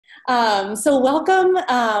So welcome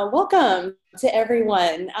to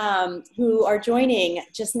everyone who are joining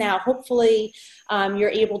just now. Hopefully you're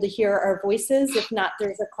able to hear our voices. If not,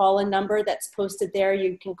 there's a call-in number that's posted there.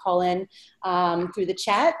 You can call in through the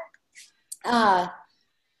chat.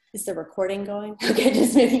 Is the recording going? Okay,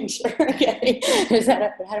 just making sure. Okay, just had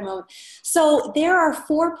a moment. So there are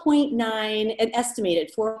 4.9, an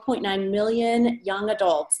estimated 4.9 million young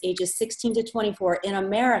adults ages 16 to 24 in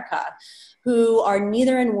America who are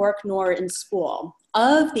neither in work nor in school.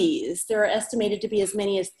 Of these, there are estimated to be as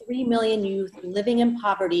many as 3 million youth living in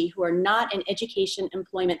poverty who are not in education,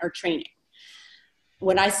 employment, or training.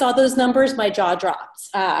 When I saw those numbers, my jaw dropped.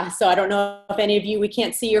 So I don't know if any of you, we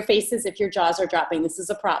can't see your faces if your jaws are dropping. This is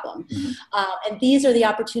a problem. And these are the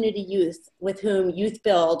opportunity youth with whom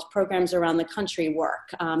YouthBuild programs around the country work.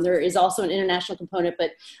 There is also an international component,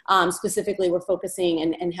 but specifically we're focusing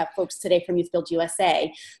and have folks today from YouthBuild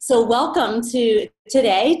USA. So welcome to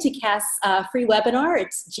today to CAST's free webinar.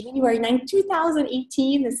 It's January 9th,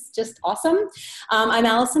 2018. This is just awesome. I'm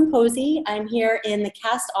Allison Posey. I'm here in the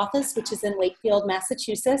CAST office, which is in Wakefield, Massachusetts.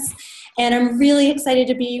 And I'm really excited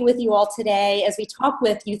to be with you all today as we talk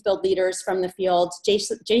with YouthBuild leaders from the field,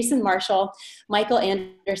 Jason Marshall, Michael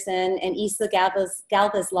Anderson, and Isa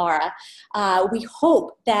Galvez Lara. We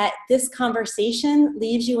hope that this conversation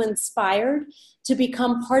leaves you inspired to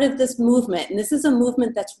become part of this movement. And this is a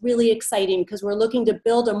movement that's really exciting because we're looking to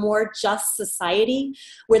build a more just society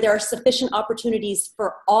where there are sufficient opportunities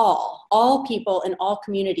for all people in all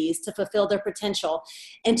communities to fulfill their potential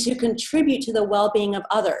and to contribute to the well-being of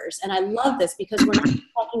others. And I love this because we're not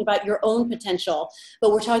talking about your own potential,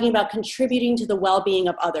 but we're talking about contributing to the well-being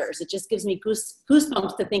of others. It just gives me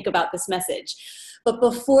goosebumps to think about this message. But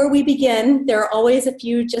before we begin, there are always a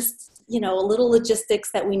few little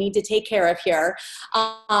logistics that we need to take care of here.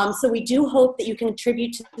 So we do hope that you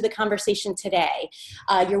contribute to the conversation today.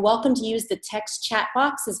 You're welcome to use the text chat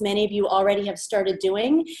box, as many of you already have started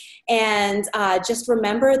doing. And just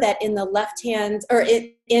remember that in the left hand, or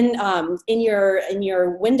in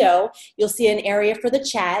your window, you'll see an area for the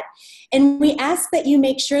chat. And we ask that you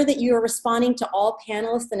make sure that you are responding to all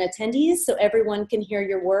panelists and attendees so everyone can hear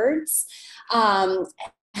your words.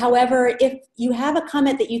 However, if you have a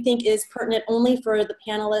comment that you think is pertinent only for the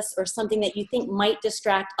panelists or something that you think might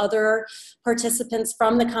distract other participants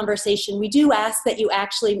from the conversation, we do ask that you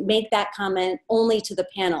actually make that comment only to the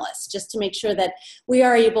panelists, just to make sure that we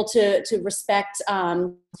are able to respect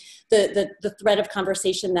the thread of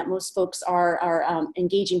conversation that most folks are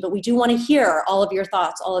engaging. But we do want to hear all of your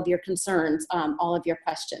thoughts, all of your concerns, all of your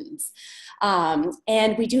questions.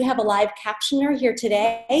 And we do have a live captioner here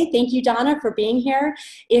today. Thank you, Donna, for being here.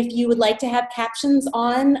 If you would like to have captions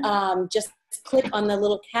on, just click on the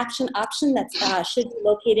little caption option that should be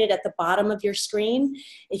located at the bottom of your screen.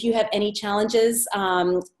 If you have any challenges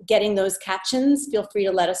getting those captions, feel free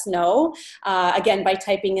to let us know. Again, by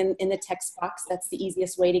typing in the text box, that's the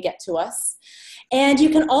easiest way to get to us. And you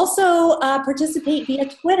can also participate via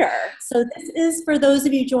Twitter. So this is for those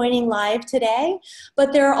of you joining live today,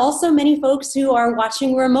 but there are also many folks who are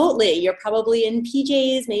watching remotely. You're probably in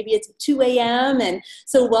PJs, maybe it's 2 a.m. And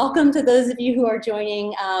so welcome to those of you who are joining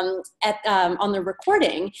on the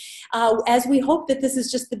recording. As we hope that this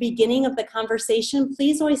is just the beginning of the conversation,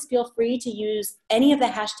 please always feel free to use any of the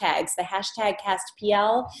hashtags, the hashtag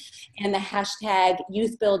CastPL and the hashtag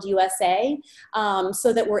YouthBuild USA,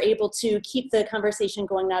 so that we're able to keep the conversation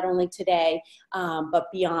going not only today, but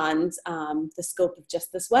beyond the scope of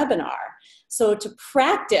just this webinar. So to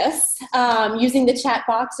practice using the chat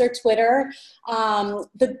box or Twitter,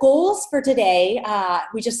 the goals for today,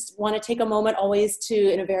 we just want to take a moment always to,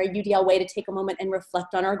 in a very UDL way, to take a moment and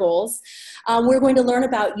reflect on our goals. We're going to learn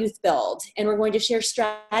about YouthBuild, and we're going to share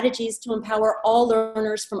strategies to empower all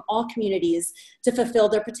learners from all communities to fulfill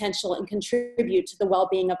their potential and contribute to the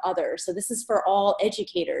well-being of others. So this is for all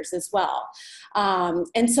educators as well.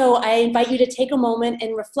 And so I invite you to take a moment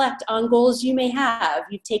and reflect on goals you may have.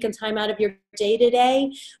 You've taken time out of your day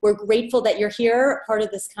today. We're grateful that you're here, part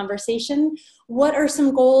of this conversation. What are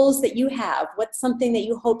some goals that you have? What's something that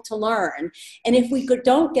you hope to learn? And if we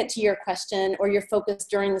don't get to your question or your focus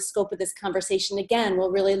during the scope of this conversation, again,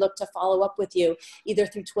 we'll really look to follow up with you either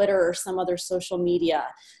through Twitter or some other social media.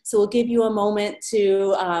 So we'll give you a moment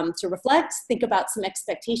to reflect, think about some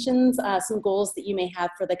expectations, some goals that you may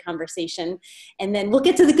have for the conversation. And then we'll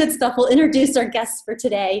get to the good stuff. We'll introduce our guests for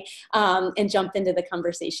today and jump into the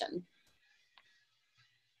conversation.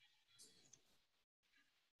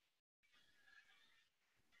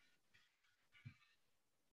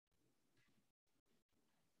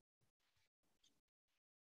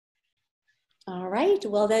 All right,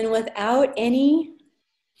 well then without any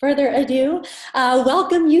further ado,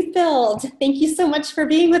 welcome YouthBuild. Thank you so much for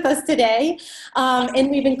being with us today. And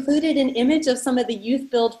we've included an image of some of the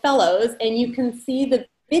YouthBuild fellows, and you can see the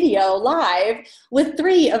video live with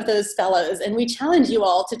 3 of those fellows, and we challenge you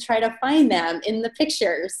all to try to find them in the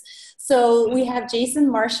pictures. So we have Jason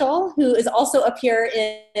Marshall, who is also up here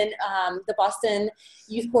in the Boston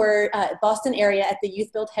Youth Corps, Boston area at the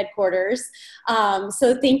YouthBuild headquarters.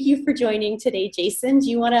 So thank you for joining today, Jason. Do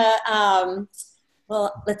you want to,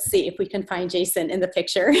 well, let's see if we can find Jason in the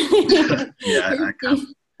picture. Yeah,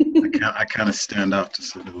 I kind of stand out, to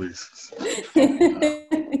say the least.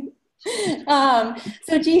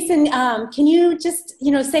 So Jason, can you just,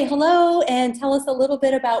 say hello and tell us a little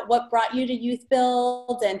bit about what brought you to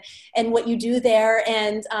YouthBuild and what you do there,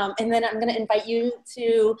 and then I'm going to invite you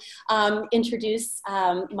to introduce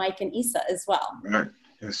Mike and Issa as well. All right.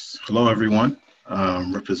 Yes. Hello, everyone.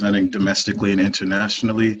 Representing domestically and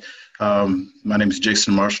internationally. My name is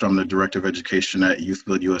Jason Marshall. I'm the Director of Education at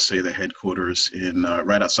YouthBuild USA, the headquarters in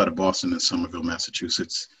right outside of Boston in Somerville,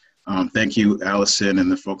 Massachusetts. Thank you, Allison,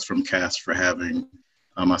 and the folks from CAST for having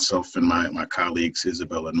myself and my colleagues,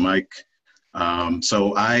 Isabel and Mike.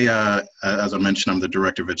 So I, as I mentioned, I'm the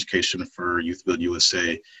Director of Education for YouthBuild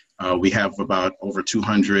USA. We have about over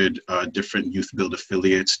 200 different YouthBuild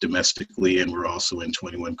affiliates domestically, and we're also in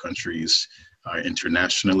 21 countries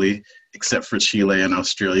internationally, except for Chile and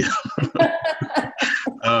Australia.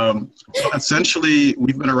 So essentially,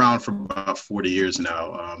 we've been around for about 40 years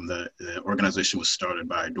now. The organization was started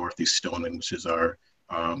by Dorothy Stoneman, which is our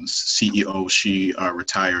CEO. She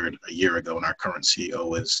retired a year ago, and our current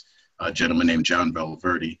CEO is a gentleman named John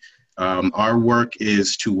Valverde. Our work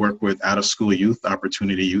is to work with out-of-school youth,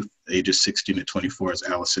 opportunity youth, ages 16 to 24, as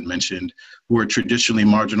Allison mentioned, who are traditionally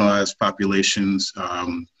marginalized populations.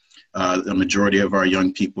 The majority of our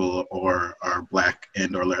young people are Black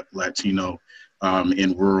and or Latino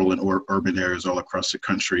in rural and urban areas all across the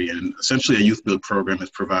country. And essentially a YouthBuild program is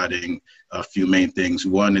providing a few main things.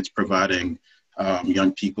 One, it's providing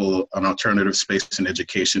young people an alternative space in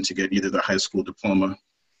education to get either their high school diploma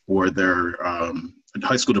or their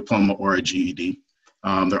high school diploma or a GED.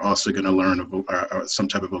 They're also going to learn some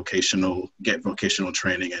type of vocational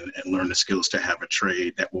training and learn the skills to have a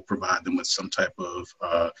trade that will provide them with some type of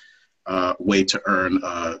way to earn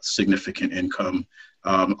significant income.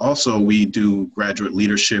 Also, we do graduate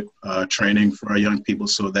leadership training for our young people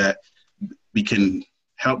so that we can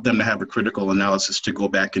help them to have a critical analysis to go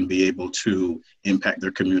back and be able to impact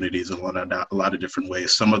their communities in a lot of different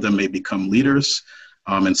ways. Some of them may become leaders,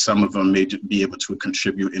 and some of them may be able to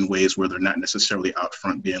contribute in ways where they're not necessarily out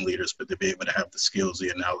front being leaders, but they'll be able to have the skills, the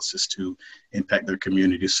analysis to impact their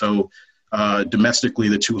community. So domestically,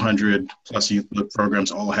 the 200 plus YouthBuild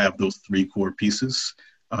programs all have those 3 core pieces.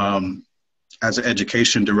 As an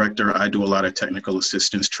education director, I do a lot of technical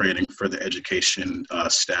assistance training for the education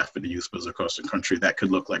staff for the YouthBuilds across the country. That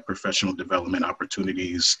could look like professional development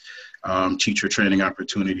opportunities, teacher training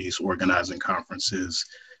opportunities, organizing conferences,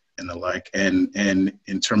 and the like. And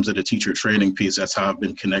in terms of the teacher training piece, that's how I've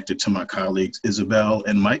been connected to my colleagues, Isabel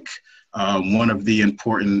and Mike. One of the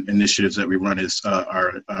important initiatives that we run is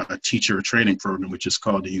our teacher training program, which is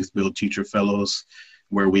called the YouthBuild Teacher Fellows,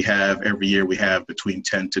 where we have every year we have between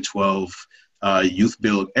 10 to 12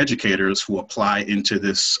 YouthBuild educators who apply into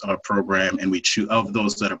this program, and we choose, of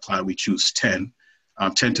those that apply, we choose 10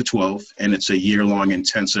 to 12, and it's a year-long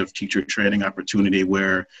intensive teacher training opportunity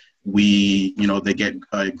where they get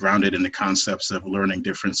grounded in the concepts of learning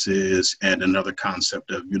differences and another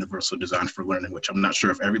concept of universal design for learning, which I'm not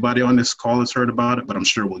sure if everybody on this call has heard about it, but I'm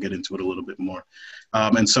sure we'll get into it a little bit more.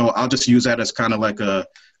 And so I'll just use that as kind of like a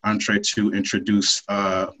entree to introduce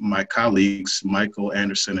my colleagues, Michael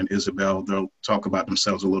Anderson and Isabel. They'll talk about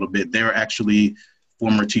themselves a little bit. They're actually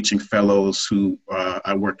former teaching fellows who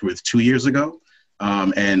I worked with 2 years ago.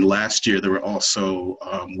 And last year, they were also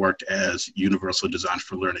worked as Universal Design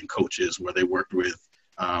for Learning coaches, where they worked with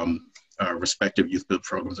respective YouthBuild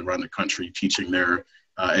programs around the country, teaching their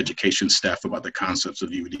education staff about the concepts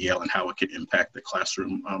of UDL and how it can impact the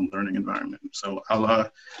classroom learning environment. So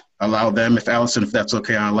I'll allow them, if that's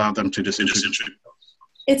okay, I'll allow them to just introduce.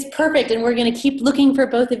 It's perfect, and we're going to keep looking for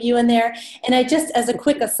both of you in there. And I just, as a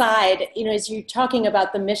quick aside, as you're talking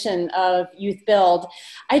about the mission of YouthBuild,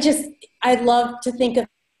 I'd love to think of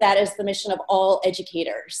that as the mission of all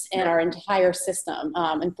educators and our entire system.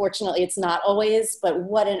 Unfortunately, it's not always, but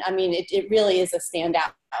it really is a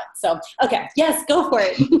standout. So, okay, yes, go for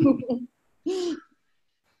it.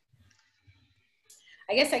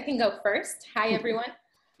 I guess I can go first. Hi, everyone.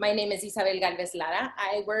 My name is Isabel Galvez Lara.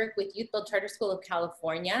 I work with YouthBuild Charter School of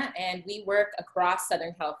California, and we work across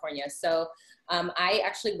Southern California. So I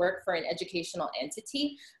actually work for an educational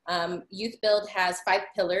entity. YouthBuild has 5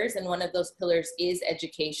 pillars, and one of those pillars is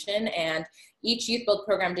education. And each YouthBuild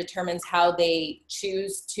program determines how they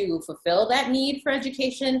choose to fulfill that need for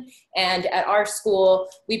education. And at our school,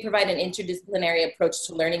 we provide an interdisciplinary approach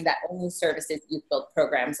to learning that only services YouthBuild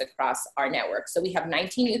programs across our network. So we have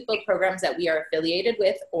 19 YouthBuild programs that we are affiliated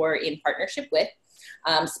with or in partnership with,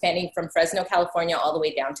 spanning from Fresno, California, all the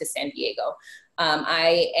way down to San Diego.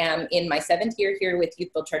 I am in my 7th year here with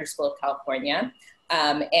YouthBuild Charter School of California.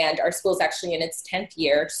 And our school is actually in its 10th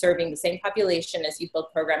year, serving the same population as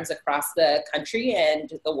YouthBuild programs across the country and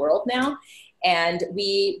the world now. And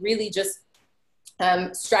we really just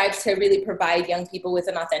strive to really provide young people with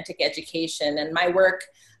an authentic education. And my work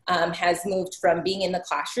has moved from being in the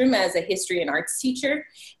classroom as a history and arts teacher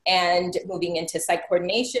and moving into site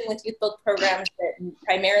coordination with YouthBuild programs. But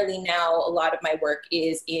primarily now, a lot of my work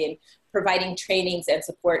is in providing trainings and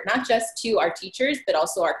support, not just to our teachers, but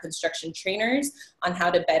also our construction trainers on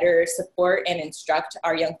how to better support and instruct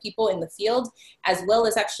our young people in the field, as well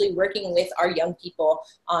as actually working with our young people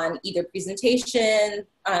on either presentation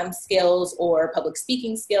skills or public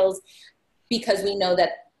speaking skills, because we know that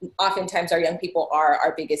oftentimes our young people are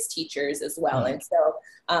our biggest teachers as well. And so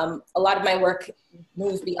a lot of my work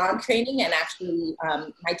moves beyond training, and actually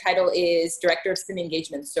my title is Director of Student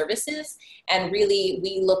Engagement Services. And really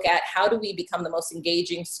we look at how do we become the most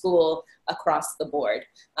engaging school across the board,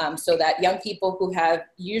 so that young people who have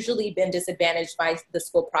usually been disadvantaged by the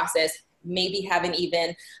school process, maybe haven't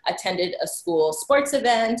even attended a school sports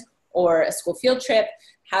event or a school field trip,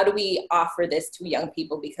 how do we offer this to young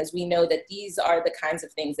people? Because we know that these are the kinds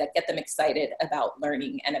of things that get them excited about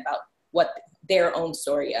learning and about what their own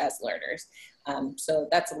story as learners. So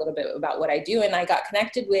that's a little bit about what I do. And I got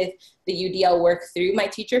connected with the UDL work through my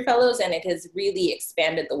teacher fellows, and it has really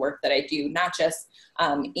expanded the work that I do, not just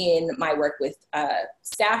in my work with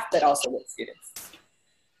staff, but also with students.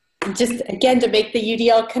 Just again, to make the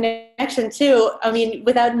UDL connection too, I mean,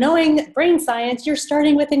 without knowing brain science, you're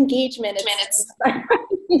starting with engagement. It's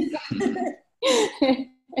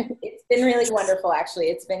been really wonderful, actually.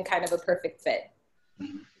 It's been kind of a perfect fit.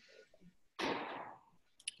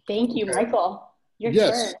 Thank you, Michael. Your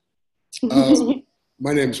yes. turn.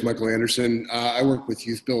 My name is Michael Anderson. I work with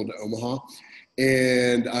YouthBuild Omaha,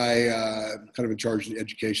 and I kind of in charge of the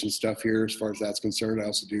education stuff here as far as that's concerned. I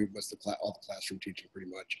also do most of all the classroom teaching pretty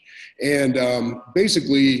much. And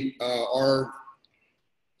basically,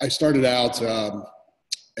 I started out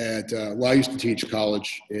well, I used to teach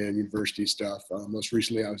college and university stuff. Most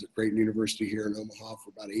recently, I was at Creighton University here in Omaha for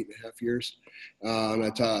about 8.5 years. And I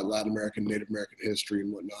taught Latin American, Native American history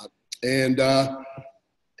and whatnot. And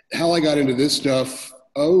how I got into this stuff,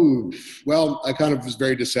 well, I kind of was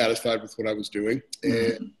very dissatisfied with what I was doing.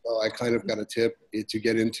 And I kind of got a tip to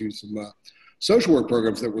get into some social work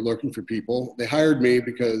programs that were looking for people. They hired me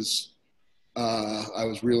because I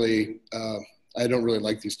was really, I don't really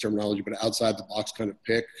like these terminology, but outside the box kind of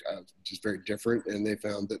pick, which is very different. And they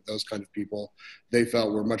found that those kind of people they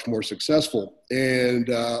felt were much more successful. And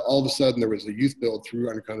all of a sudden there was a YouthBuild through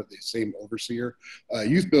under kind of the same overseer.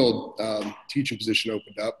 YouthBuild teaching position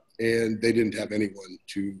opened up, and they didn't have anyone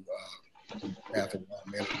to staff and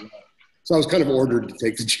manage it. So I was kind of ordered to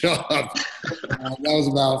take the job. That was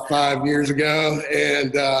about 5 years ago.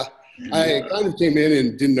 And I kind of came in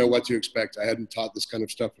and didn't know what to expect. I hadn't taught this kind of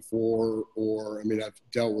stuff before, I mean, I've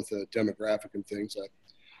dealt with a demographic and things. It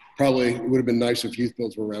would have been nice if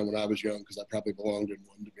YouthBuilds were around when I was young, because I probably belonged in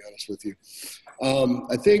one, to be honest with you.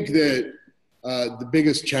 I think that the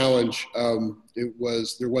biggest challenge,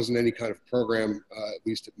 there wasn't any kind of program, at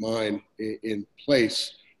least at mine, in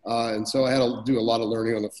place. And so I had to do a lot of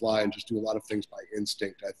learning on the fly and just do a lot of things by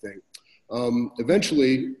instinct, I think.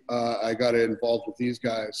 Eventually, I got involved with these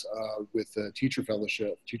guys with the Teacher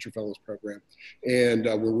Fellows program, and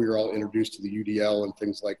where we were all introduced to the UDL and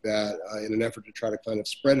things like that in an effort to try to kind of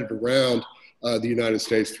spread it around the United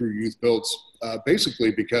States through YouthBuilds,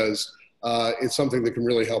 basically because it's something that can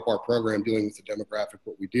really help our program dealing with the demographic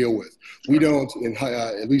what we deal with. We don't,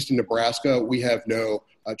 at least in Nebraska, we have no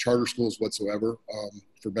charter schools whatsoever.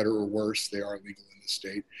 For better or worse, they are legal in the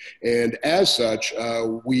state. And as such,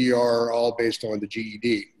 we are all based on the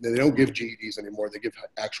GED. Now, they don't give GEDs anymore. They give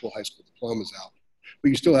actual high school diplomas out. But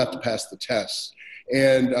you still have to pass the tests.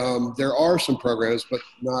 And there are some programs, but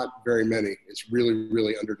not very many. It's really,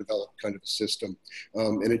 really underdeveloped kind of a system.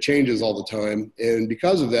 And it changes all the time. And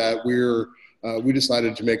because of that, we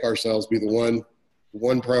decided to make ourselves be the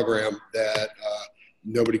one program that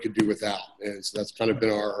nobody could do without. And so that's kind of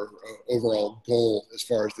been our overall goal as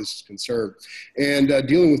far as this is concerned. And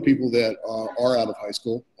dealing with people that are out of high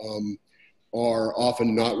school are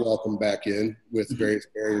often not welcome back in with various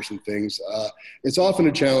barriers and things. It's often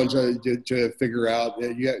a challenge to figure out.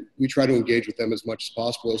 We try to engage with them as much as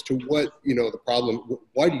possible as to what, the problem,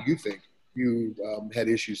 why do you think you had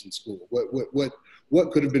issues in school?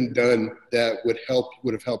 What could have been done that would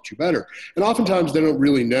have helped you better? And oftentimes they don't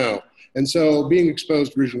really know. And so being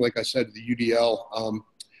exposed originally, like I said, to the UDL,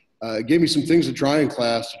 gave me some things to try in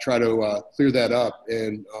class to try to clear that up.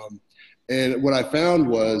 And what I found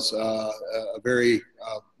was a very,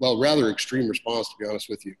 rather extreme response, to be honest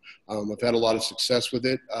with you. I've had a lot of success with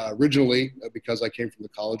it. Originally, because I came from the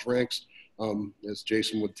college ranks, as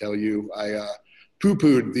Jason would tell you, I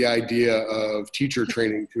poo-pooed the idea of teacher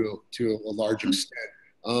training to a large extent.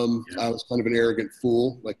 I was kind of an arrogant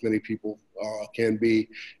fool, like many people can be.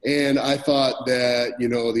 And I thought that,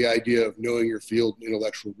 the idea of knowing your field,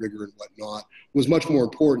 intellectual rigor and whatnot was much more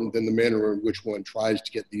important than the manner in which one tries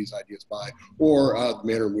to get these ideas by, or the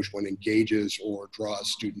manner in which one engages or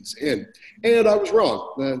draws students in. And I was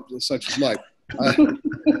wrong. Such is life. A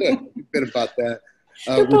bit about that.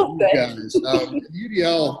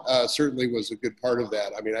 UDL certainly was a good part of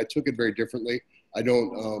that. I mean, I took it very differently. I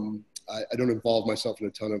don't involve myself in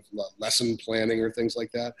a ton of lesson planning or things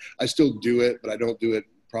like that. I still do it, but I don't do it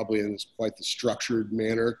probably in quite the structured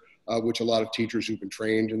manner, which a lot of teachers who've been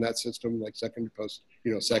trained in that system, like secondary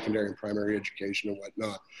and primary education and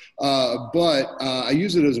whatnot. But I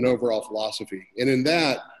use it as an overall philosophy. And in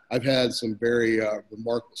that, I've had some very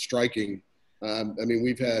remarkable, striking.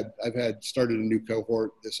 I've had started a new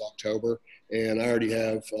cohort this October, and I already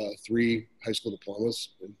have 3 high school diplomas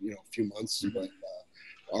in a few months. But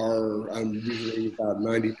I'm usually about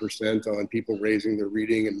 90% on people raising their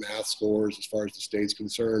reading and math scores as far as the state's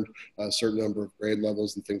concerned, a certain number of grade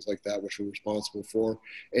levels and things like that, which we're responsible for.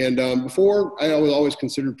 And before, I was always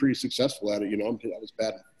considered pretty successful at it. I was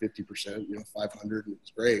batting 50%, 500, and it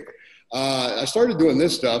was great. I started doing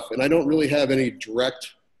this stuff, and I don't really have any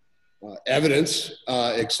direct evidence,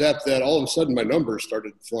 except that all of a sudden my numbers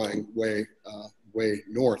started flying way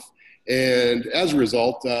north. And as a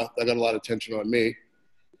result, I got a lot of attention on me,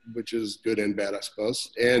 which is good and bad, I suppose.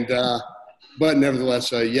 And, but nevertheless,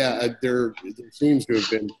 there seems to have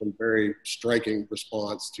been some very striking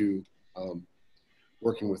response to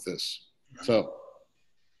working with this. So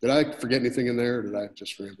did I forget anything in there, or did I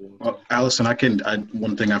just ramble? Well, Allison,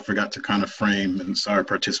 one thing I forgot to kind of frame, and sorry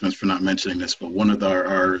participants for not mentioning this, but one of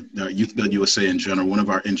our YouthBuild USA in general, one of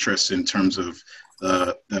our interests in terms of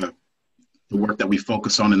the work that we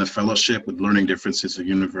focus on in the fellowship with learning differences of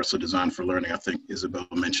universal design for learning, I think Isabel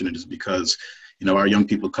mentioned it, is because, our young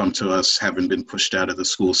people come to us having been pushed out of the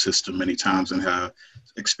school system many times and have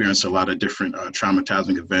experienced a lot of different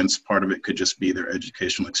traumatizing events. Part of it could just be their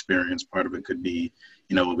educational experience. Part of it could be,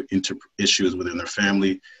 issues within their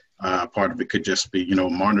family. Part of it could just be,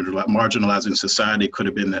 marginalizing society. Could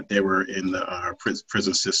have been that they were in the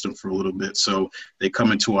prison system for a little bit. So they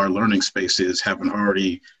come into our learning spaces having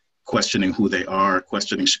already questioning who they are,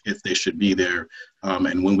 questioning if they should be there.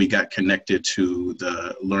 And when we got connected to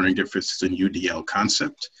the learning differences in UDL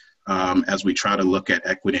concept, as we try to look at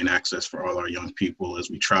equity and access for all our young people, as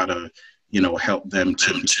we try to, help them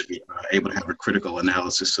to be able to have a critical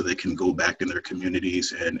analysis so they can go back in their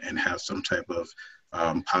communities and have some type of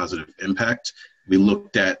positive impact. We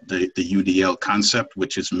looked at the UDL concept,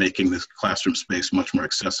 which is making this classroom space much more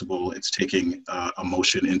accessible. It's taking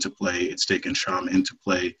emotion into play. It's taking trauma into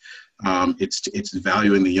play. It's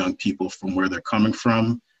valuing the young people from where they're coming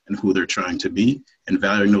from and who they're trying to be, and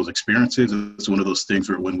valuing those experiences. It's one of those things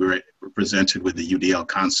where when we were presented with the UDL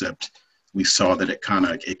concept, we saw that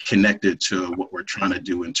it connected to what we're trying to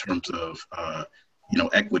do in terms of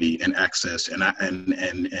equity and access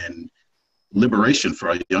and liberation for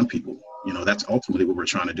our young people. That's ultimately what we're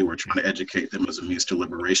trying to do. We're trying to educate them as a means to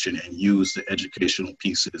liberation and use the educational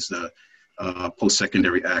pieces, the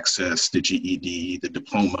post-secondary access, the GED, the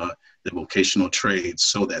diploma, the vocational trades,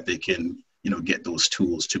 so that they can, get those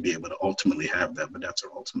tools to be able to ultimately have that. But that's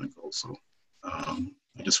our ultimate goal. So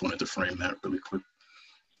I just wanted to frame that really quick.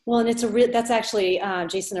 Well, and that's actually,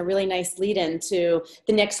 Jason, a really nice lead in to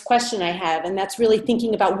the next question I have. And that's really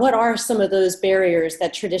thinking about what are some of those barriers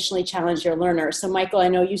that traditionally challenge your learners. So Michael, I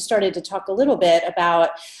know you started to talk a little bit about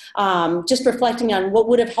just reflecting on what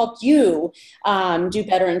would have helped you do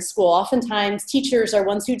better in school. Oftentimes teachers are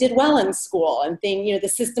ones who did well in school and the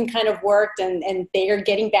system kind of worked and they are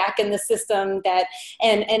getting back in the system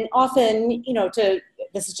and often, to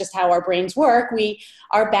this is just how our brains work.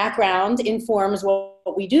 Our background informs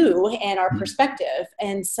what we do and our perspective.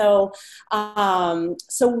 And so,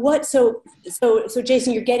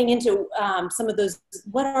 Jason, you're getting into some of those.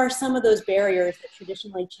 What are some of those barriers that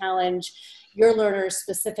traditionally challenge your learners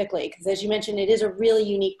specifically? Because as you mentioned, it is a really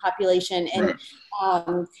unique population, and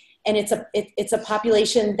and it's a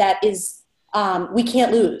population that is. We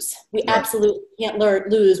can't lose. We absolutely can't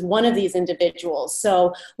lose one of these individuals.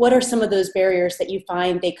 So what are some of those barriers that you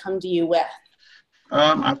find they come to you with?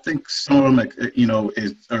 I think some of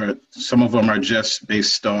them, some of them are just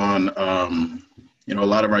based on, a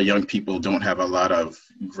lot of our young people don't have a lot of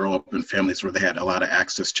grow up in families where they had a lot of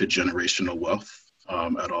access to generational wealth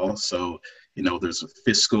at all. So, there's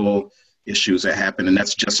fiscal issues that happen, and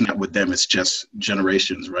that's just not with them, it's just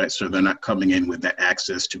generations, right? So they're not coming in with that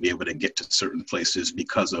access to be able to get to certain places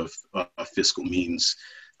because of fiscal means.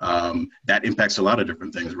 That impacts a lot of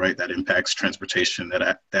different things, right? That impacts transportation,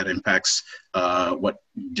 that impacts what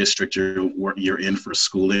district you're in for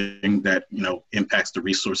schooling, that impacts the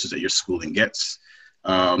resources that your schooling gets.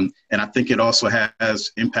 And I think it also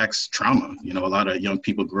impacts trauma. A lot of young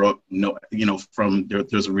people grow up,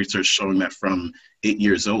 there's a research showing that from 8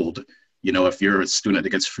 years old, if you're a student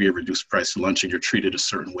that gets free or reduced price lunch and you're treated a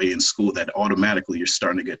certain way in school, that automatically you're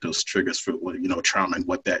starting to get those triggers for, trauma and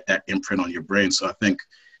what that imprint on your brain. So I think,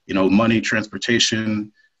 money,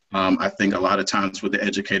 transportation, I think a lot of times with the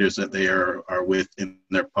educators that they are with in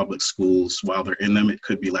their public schools, while they're in them, it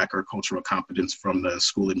could be lack of cultural competence from the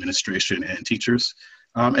school administration and teachers.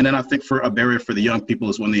 And then I think for a barrier for the young people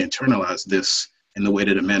is when they internalize this and the way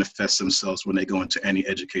that it manifests themselves when they go into any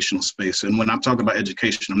educational space. And when I'm talking about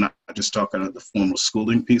education, I'm not just talking about the formal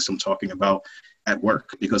schooling piece, I'm talking about at work,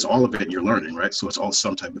 because all of it you're learning, right? So it's all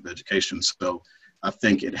some type of education. So I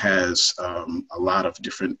think it has a lot of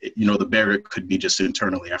different, the barrier could be just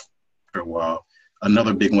internally after a while.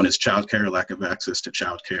 Another big one is childcare, lack of access to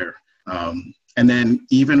childcare. And then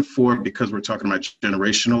even because we're talking about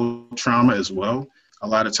generational trauma as well, a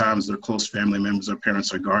lot of times their close family members or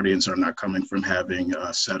parents or guardians are not coming from having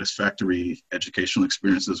a satisfactory educational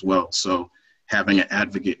experience as well. So having an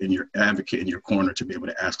advocate in your corner to be able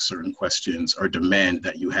to ask certain questions or demand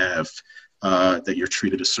that you have, that you're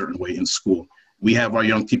treated a certain way in school. We have our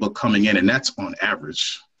young people coming in, and that's on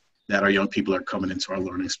average, that our young people are coming into our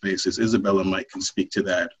learning spaces. Isabella and Mike can speak to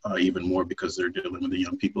that even more because they're dealing with the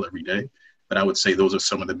young people every day. But I would say those are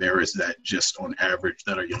some of the barriers that just on average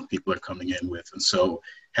that our young people are coming in with. And so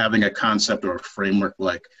having a concept or a framework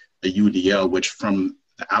like the UDL, which from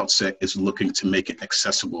the outset is looking to make it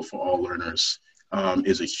accessible for all learners,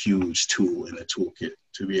 is a huge tool in the toolkit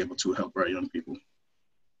to be able to help our young people.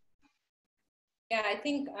 Yeah, I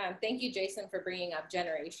think, thank you, Jason, for bringing up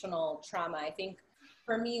generational trauma. I think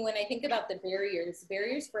for me, when I think about the barriers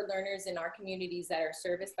for learners in our communities that are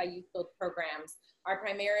serviced by YouthBuild programs are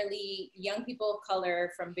primarily young people of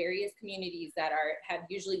color from various communities that have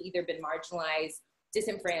usually either been marginalized,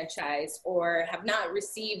 disenfranchised, or have not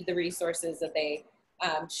received the resources that they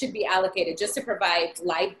should be allocated just to provide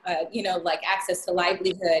like access to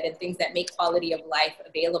livelihood and things that make quality of life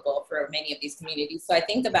available for many of these communities. So I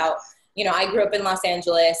think about, I grew up in Los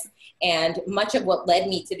Angeles, and much of what led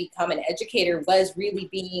me to become an educator was really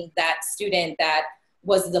being that student that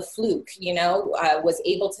was the fluke, was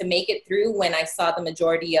able to make it through when I saw the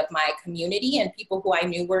majority of my community and people who I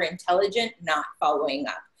knew were intelligent not following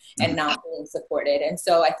up and not being supported. And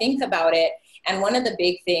so I think about it, and one of the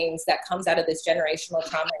big things that comes out of this generational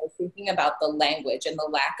trauma is thinking about the language and the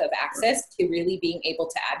lack of access to really being able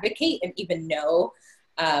to advocate and even know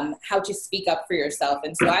how to speak up for yourself.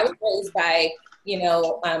 And so I was raised by,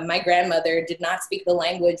 my grandmother did not speak the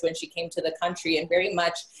language when she came to the country, and very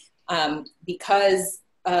much because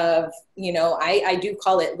of, I do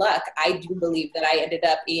call it luck. I do believe that I ended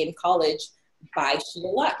up in college by sheer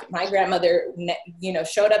luck. My grandmother,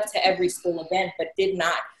 showed up to every school event, but did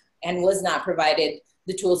not and was not provided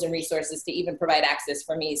the tools and resources to even provide access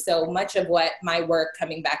for me. So much of what my work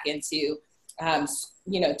coming back into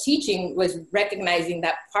teaching was recognizing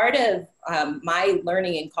that part of my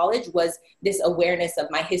learning in college was this awareness of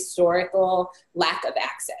my historical lack of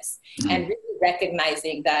access, and really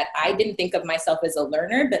recognizing that I didn't think of myself as a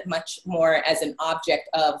learner, but much more as an object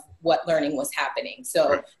of what learning was happening.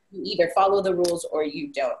 So you either follow the rules or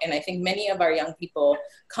you don't. And I think many of our young people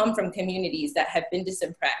come from communities that have been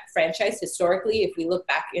disenfranchised historically. If we look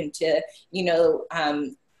back into,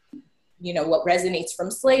 what resonates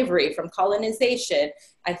from slavery, from colonization.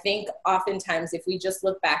 I think oftentimes if we just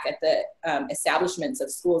look back at the establishments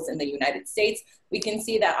of schools in the United States, we can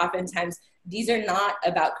see that oftentimes these are not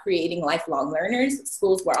about creating lifelong learners.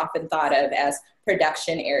 Schools were often thought of as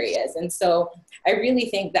production areas. And so I really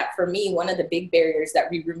think that for me, one of the big barriers that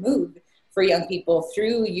we remove for young people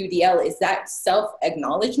through UDL is that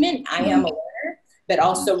self-acknowledgement. I am a learner, but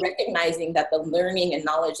also recognizing that the learning and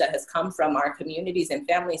knowledge that has come from our communities and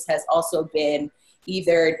families has also been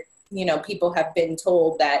either, you know, people have been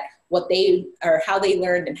told that what they, or how they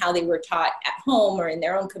learned and how they were taught at home or in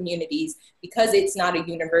their own communities, because it's not a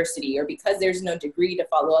university or because there's no degree to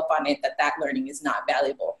follow up on it, that learning is not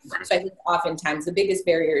valuable. Right. So I think oftentimes the biggest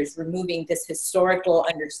barrier is removing this historical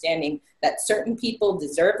understanding that certain people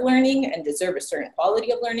deserve learning and deserve a certain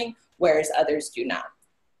quality of learning, whereas others do not.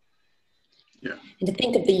 Yeah. And to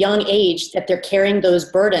think of the young age that they're carrying those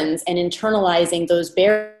burdens and internalizing those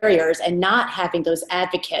barriers and not having those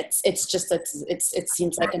advocates, it's just, it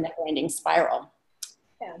seems like a never-ending spiral.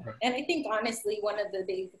 Yeah. And I think honestly, one of the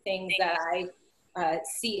big things that I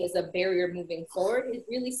see as a barrier moving forward is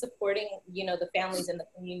really supporting, you know, the families and the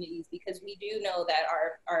communities, because we do know that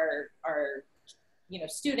our you know,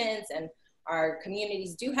 students and our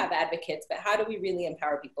communities do have advocates, but how do we really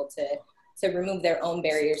empower people to remove their own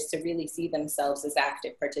barriers, to really see themselves as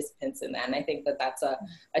active participants in that? And I think that that's a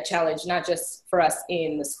challenge, not just for us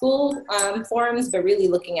in the school forums, but really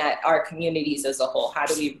looking at our communities as a whole. How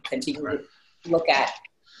do we continue to look at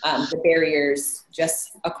the barriers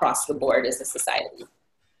just across the board as a society?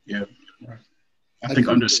 Yeah. I think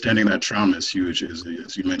understanding that trauma is huge, as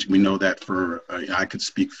you mentioned. We know that for, I could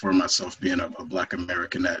speak for myself being a Black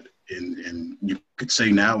American, that in you could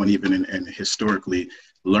say now and even in historically,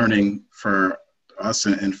 learning for us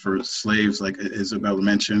and for slaves, like Isabella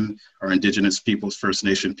mentioned, our indigenous peoples, First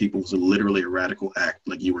Nation peoples, literally a radical act,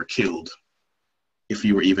 like you were killed if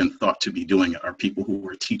you were even thought to be doing it. Our people who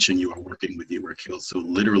were teaching you or working with you were killed. So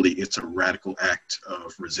literally it's a radical act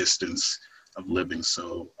of resistance, of living.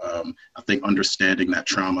 So I think understanding that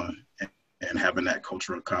trauma and having that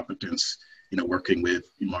cultural competence, you know, working with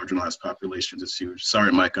marginalized populations is huge.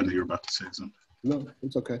 Sorry, Mike, I know you were about to say something. No,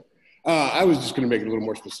 it's okay. I was just going to make it a little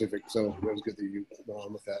more specific, so it was good that you went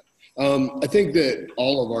on with that. I think that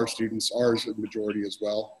all of our students, ours the majority as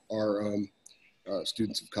well, are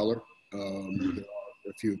students of color. There are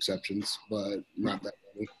a few exceptions, but not that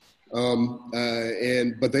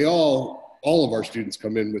many. But they all of our students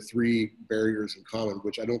come in with three barriers in common,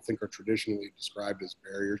 which I don't think are traditionally described as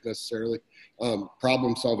barriers necessarily.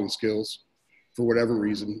 Problem-solving skills, for whatever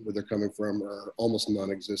reason, where they're coming from, are almost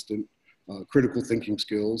non-existent. Critical thinking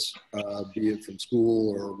skills, be it from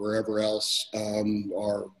school or wherever else,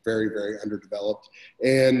 are very, very underdeveloped.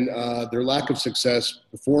 And their lack of success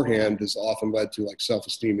beforehand has often led to like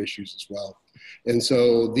self-esteem issues as well. And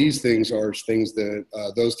so these things are things that,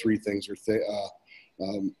 those three things are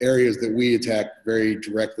areas that we attack very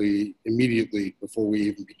directly, immediately before we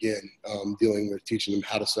even begin dealing with teaching them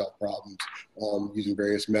how to solve problems, using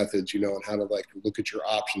various methods, you know, and how to like look at your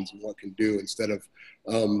options and what can do instead of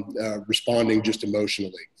responding just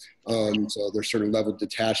emotionally. So there's certain level of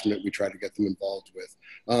detachment we try to get them involved with.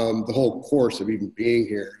 The whole course of even being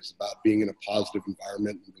here is about being in a positive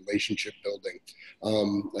environment and relationship building.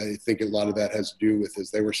 I think a lot of that has to do with, as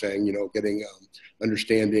they were saying, you know, getting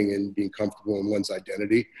understanding and being comfortable in one's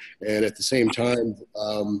identity. And at the same time,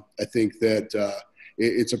 I think that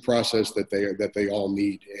it's a process that they all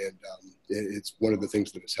need, and it's one of the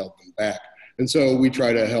things that has held them back. And so we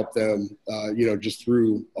try to help them, you know, just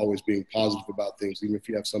through always being positive about things, even if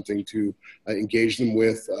you have something to engage them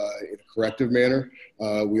with in a corrective manner.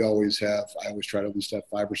 I always try to at least have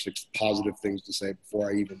 5 or 6 positive things to say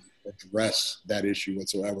before I even address that issue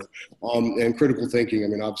whatsoever. And critical thinking, I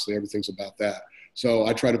mean, obviously everything's about that. So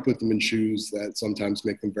I try to put them in shoes that sometimes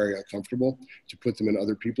make them very uncomfortable, to put them in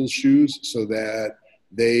other people's shoes so that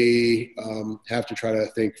they have to try to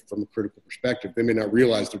think from a critical perspective. They may not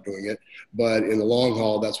realize they're doing it, but in the long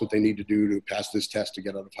haul, that's what they need to do to pass this test to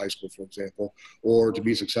get out of high school, for example, or to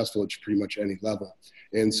be successful at pretty much any level.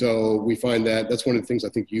 And so we find that that's one of the things I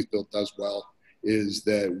think YouthBuild does well, is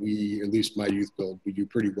that we, at least my YouthBuild, we do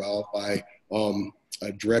pretty well by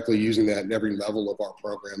directly using that in every level of our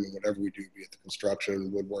program and whatever we do, be it the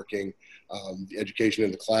construction, woodworking, the education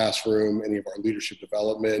in the classroom, any of our leadership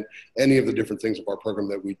development, any of the different things of our program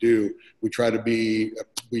that we do. We try to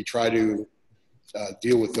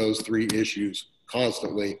deal with those 3 issues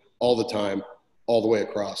constantly, all the time, all the way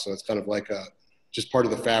across. So it's kind of like just part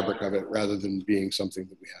of the fabric of it rather than being something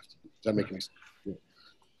that we have to do. Does that make any sense?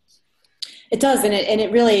 It does, and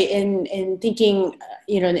it really, in thinking,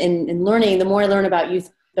 you know, in learning, the more I learn about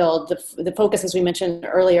YouthBuild YouthBuild, the focus, as we mentioned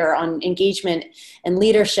earlier, on engagement and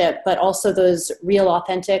leadership, but also those real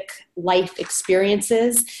authentic life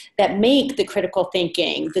experiences that make the critical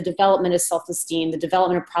thinking, the development of self-esteem, the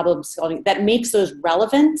development of problem solving, that makes those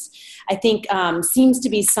relevant, I think seems to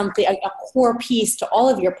be something, a core piece to all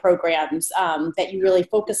of your programs that you really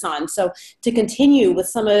focus on. So to continue with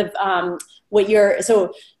some of what you're,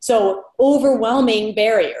 so overwhelming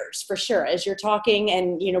barriers for sure, as you're talking,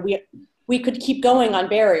 and, you know, we could keep going on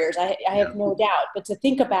barriers, I have no doubt, but to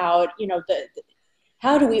think about, you know,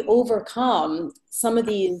 how do we overcome some of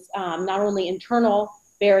these, not only internal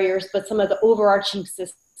barriers, but some of the overarching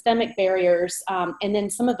systemic barriers, and then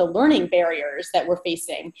some of the learning barriers that we're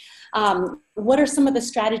facing. What are some of the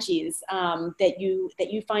strategies that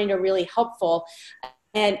you find are really helpful?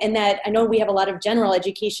 And that I know we have a lot of general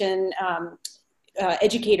education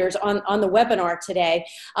educators on the webinar today.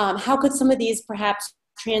 How could some of these perhaps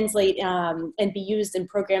translate and be used in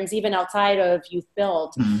programs even outside of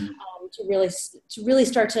YouthBuild to really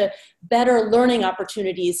start to better learning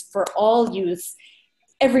opportunities for all youth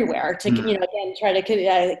everywhere, to, you know, again, try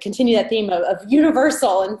to continue that theme of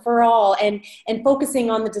universal and for all, and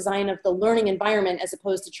focusing on the design of the learning environment as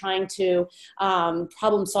opposed to trying to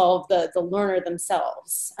problem solve the learner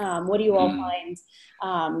themselves. What do you all find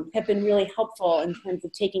have been really helpful in terms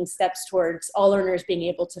of taking steps towards all learners being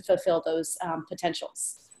able to fulfill those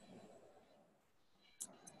potentials?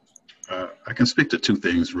 I can speak to two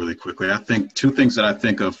things really quickly. I think two things that I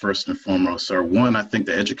think of first and foremost are, one, I think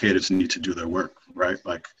the educators need to do their work, right?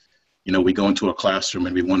 Like, you know, we go into a classroom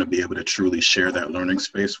and we want to be able to truly share that learning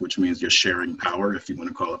space, which means you're sharing power, if you want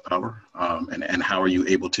to call it power. And how are you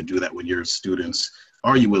able to do that with your students?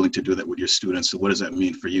 Are you willing to do that with your students? So what does that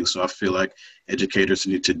mean for you? So I feel like educators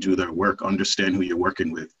need to do their work, understand who you're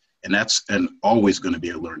working with. And that's always going to be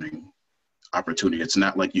a learning opportunity. It's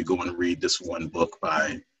not like you go and read this one book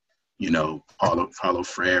by, you know, Paulo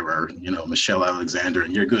Freire or, you know, Michelle Alexander,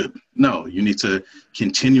 and you're good. No, you need to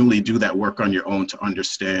continually do that work on your own to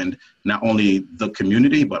understand not only the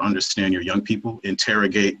community, but understand your young people,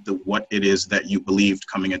 interrogate what it is that you believed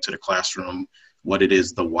coming into the classroom, what it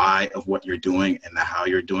is, the why of what you're doing and the how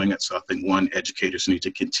you're doing it. So I think, one, educators need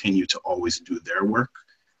to continue to always do their work,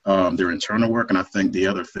 their internal work. And I think the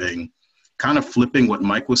other thing, kind of flipping what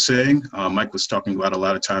Mike was saying, Mike was talking about a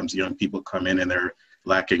lot of times young people come in and they're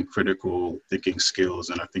lacking critical thinking skills.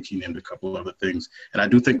 And I think he named a couple other things. And I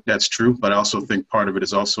do think that's true, but I also think part of it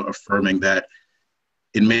is also affirming that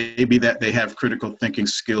it may be that they have critical thinking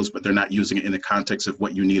skills, but they're not using it in the context of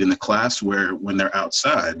what you need in the class, where when they're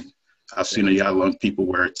outside, I've seen a young people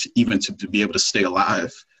where even to be able to stay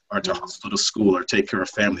alive or to hustle to school or take care of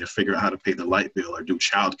family or figure out how to pay the light bill or do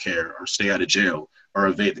childcare or stay out of jail or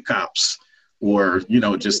evade the cops or, you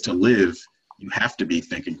know, just to live, you have to be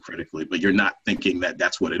thinking critically, but you're not thinking that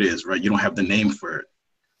that's what it is, right? You don't have the name for it.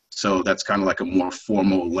 So that's kind of like a more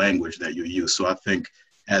formal language that you use. So I think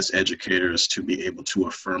as educators to be able to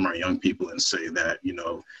affirm our young people and say that, you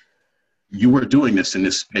know, you were doing this in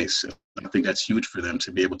this space. I think that's huge for them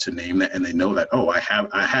to be able to name that, and they know that, oh, I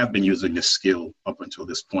have been using this skill up until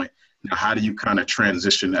this point. Now, how do you kind of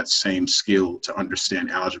transition that same skill to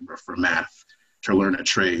understand algebra for math, to learn a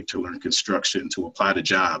trade, to learn construction, to apply to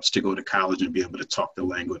jobs, to go to college and be able to talk the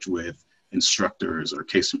language with instructors or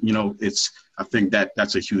case, you know, I think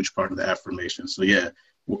that's a huge part of the affirmation. So yeah,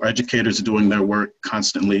 educators are doing their work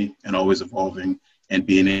constantly and always evolving, and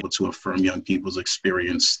being able to affirm young people's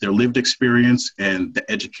experience, their lived experience, and the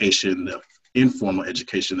education, the informal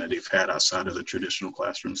education that they've had outside of the traditional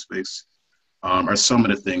classroom space, are some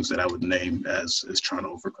of the things that I would name as trying to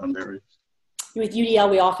overcome barriers. With UDL,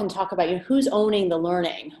 we often talk about, you know, who's owning the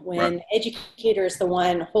learning. When Right. educator is the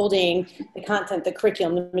one holding the content, the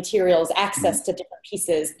curriculum, the materials, access to different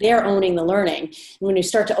pieces, they're owning the learning. And when you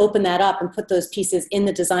start to open that up and put those pieces in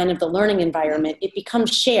the design of the learning environment, it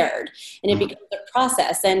becomes shared and it becomes a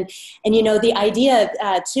process. And you know, the idea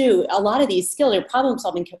too, a lot of these skills, your problem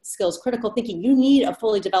solving skills, critical thinking, you need a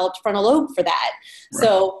fully developed frontal lobe for that. Right.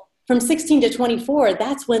 So from 16 to 24,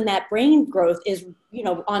 that's when that brain growth is, you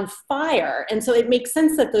know, on fire. And so it makes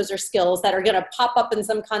sense that those are skills that are going to pop up in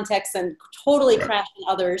some contexts and totally crash in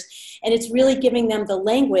others. And it's really giving them the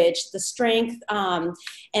language, the strength, and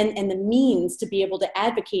the means to be able to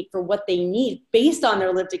advocate for what they need based on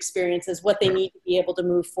their lived experiences, what they need to be able to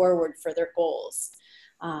move forward for their goals,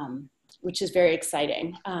 which is very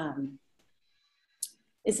exciting.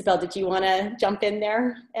 Isabel, did you want to jump in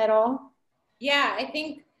there at all? Yeah, I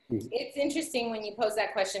think it's interesting when you pose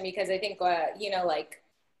that question, because I think, you know, like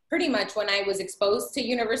pretty much when I was exposed to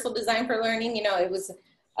universal design for learning, you know, it was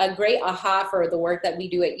a great aha for the work that we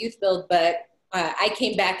do at YouthBuild. But I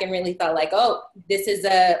came back and really thought like, oh, this is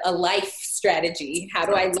a life strategy. How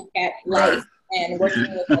do I look at life and working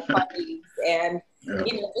with my colleagues and,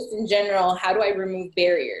 just in general, how do I remove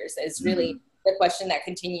barriers is really the question that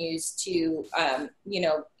continues to,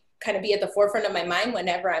 kind of be at the forefront of my mind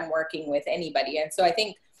whenever I'm working with anybody. And so I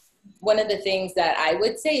think one of the things that I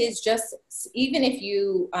would say is just, even if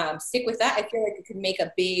you stick with that, I feel like it could make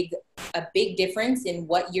a big difference in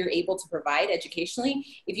what you're able to provide educationally.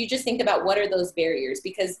 If you just think about what are those barriers,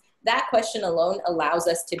 because that question alone allows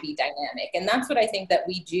us to be dynamic. And that's what I think that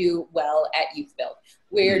we do well at YouthBuild.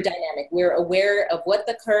 We're dynamic. We're aware of what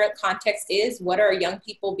the current context is, what are young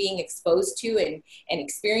people being exposed to and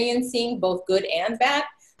experiencing, both good and bad,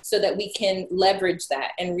 so that we can leverage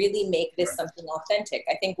that and really make this something authentic.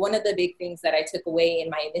 I think one of the big things that I took away in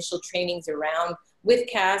my initial trainings around with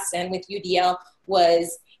CAS and with UDL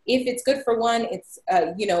was, if it's good for one, it's,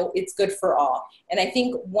 it's good for all. And I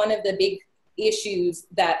think one of the big issues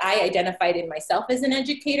that I identified in myself as an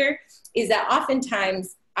educator is that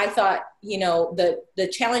oftentimes I thought, the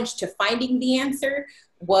challenge to finding the answer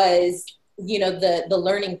was, the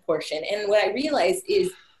learning portion. And what I realized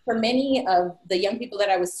is, for many of the young people that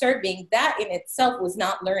I was serving, that in itself was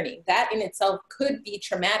not learning. That in itself could be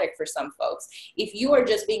traumatic for some folks. If you are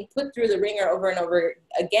just being put through the ringer over and over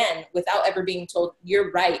again without ever being told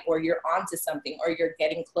you're right or you're onto something or you're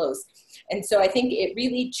getting close. And so I think it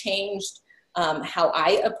really changed how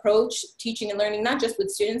I approach teaching and learning, not just with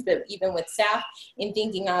students, but even with staff, in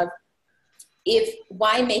thinking of,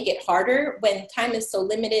 why make it harder when time is so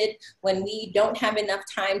limited, when we don't have enough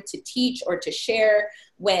time to teach or to share,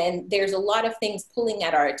 when there's a lot of things pulling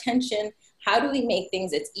at our attention? How do we make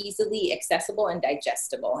things that's easily accessible and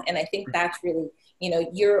digestible? And I think that's really,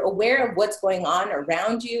 you're aware of what's going on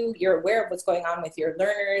around you. You're aware of what's going on with your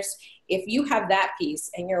learners. If you have that piece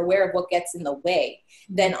and you're aware of what gets in the way,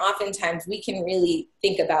 then oftentimes we can really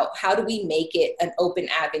think about, how do we make it an open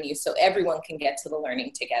avenue so everyone can get to the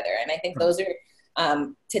learning together? And I think those are,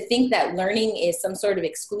 to think that learning is some sort of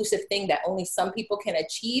exclusive thing that only some people can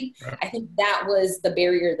achieve. I think that was the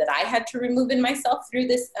barrier that I had to remove in myself through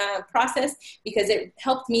this process, because it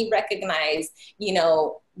helped me recognize,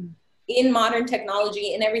 in modern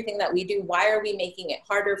technology and everything that we do, why are we making it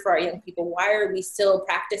harder for our young people? Why are we still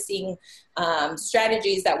practicing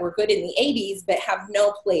strategies that were good in the 80s but have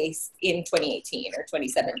no place in 2018 or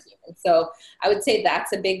 2017? And so I would say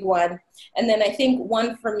that's a big one. And then I think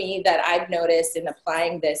one for me that I've noticed in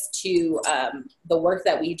applying this to the work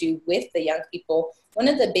that we do with the young people, one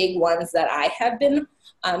of the big ones that I have been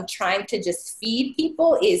trying to just feed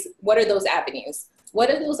people is, what are those avenues? What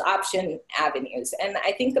are those option avenues? And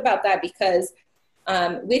I think about that because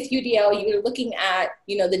with UDL, you're looking at,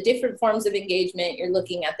 the different forms of engagement. You're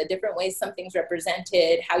looking at the different ways something's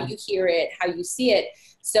represented, how you hear it, how you see it.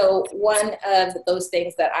 So one of those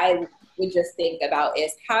things that I would just think about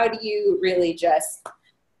is, how do you really just,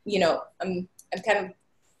 I'm kind of,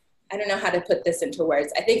 I don't know how to put this into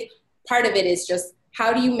words. I think part of it is just,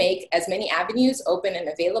 how do you make as many avenues open and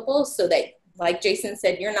available so that, like Jason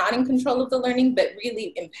said, you're not in control of the learning, but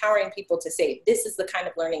really empowering people to say, this is the kind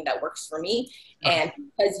of learning that works for me. And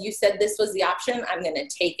because you said this was the option, I'm going to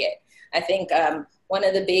take it. I think one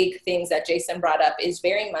of the big things that Jason brought up is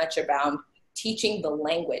very much around teaching the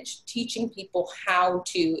language, teaching people how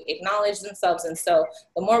to acknowledge themselves. And so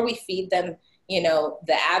the more we feed them,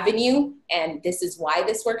 the avenue, and this is why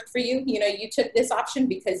this worked for you. You took this option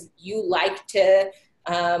because you like to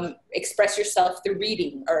express yourself through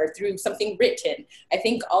reading or through something written. I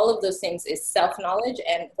think all of those things is self-knowledge,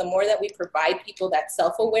 and the more that we provide people that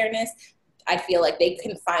self-awareness, I feel like they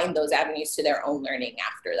can find those avenues to their own learning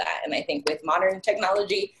after that. And I think with modern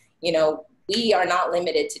technology, we are not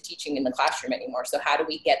limited to teaching in the classroom anymore. So how do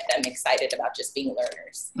we get them excited about just being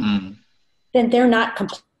learners? Then they're not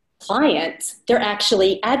compliant, they're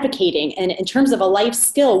actually advocating. And in terms of a life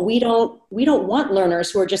skill, we don't want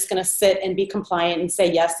learners who are just going to sit and be compliant and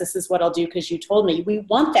say, yes, this is what I'll do because you told me. We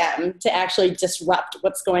want them to actually disrupt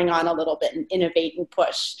what's going on a little bit and innovate and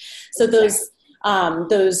push. So those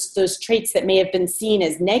traits that may have been seen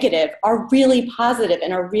as negative are really positive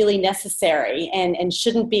and are really necessary and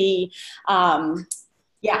shouldn't be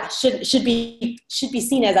should be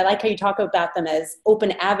seen as, I like how you talk about them as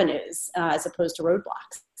open avenues as opposed to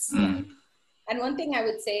roadblocks. And one thing I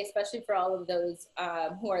would say, especially for all of those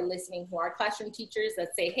who are listening, who are classroom teachers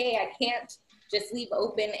that say, hey, I can't just leave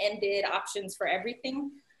open-ended options for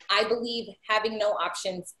everything. I believe having no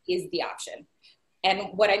options is the option. And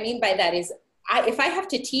what I mean by that is, if I have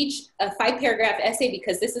to teach a 5-paragraph essay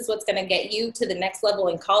because this is what's going to get you to the next level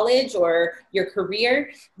in college or your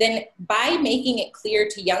career, then by making it clear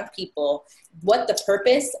to young people what the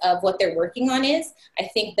purpose of what they're working on is, I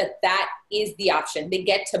think that is the option. They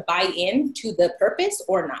get to buy in to the purpose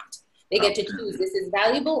or not. They get to choose this is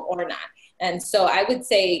valuable or not. And so I would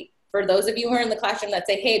say, for those of you who are in the classroom that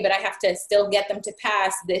say, hey, but I have to still get them to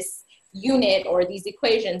pass this unit or these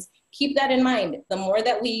equations, keep that in mind. The more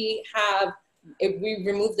that we have, if we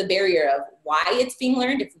remove the barrier of why it's being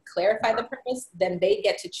learned, if we clarify the purpose, then they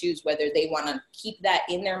get to choose whether they want to keep that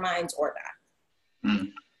in their minds or not.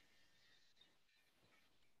 Mm.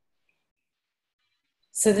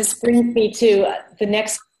 So this brings me to the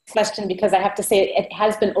next question, because I have to say it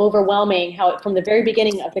has been overwhelming how from the very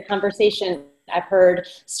beginning of the conversation, I've heard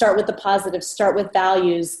start with the positive, start with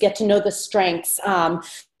values, get to know the strengths.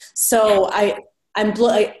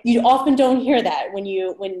 You often don't hear that when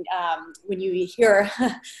you hear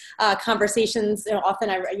conversations. You know, often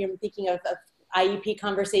I'm thinking of IEP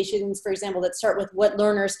conversations, for example, that start with what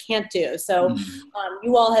learners can't do. So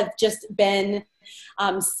you all have just been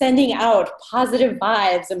sending out positive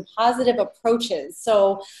vibes and positive approaches.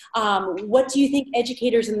 So what do you think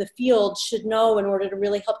educators in the field should know in order to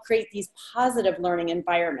really help create these positive learning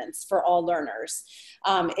environments for all learners?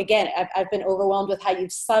 Again, I've been overwhelmed with how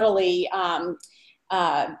you've subtly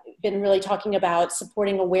been really talking about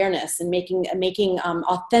supporting awareness and making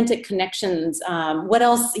authentic connections. What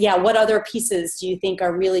else? Yeah, what other pieces do you think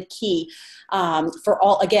are really key for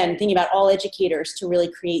all? Again, thinking about all educators to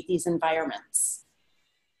really create these environments.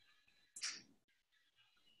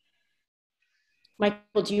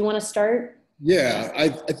 Michael, do you want to start? Yeah, I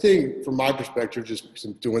think from my perspective,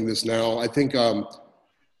 just doing this now, I think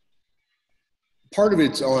part of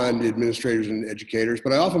it's on administrators and educators,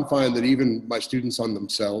 but I often find that even my students on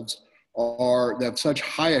themselves they have such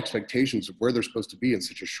high expectations of where they're supposed to be in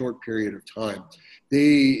such a short period of time.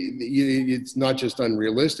 It's not just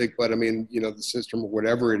unrealistic, but I mean, you know, the system or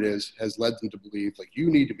whatever it is has led them to believe like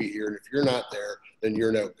you need to be here, and if you're not there, then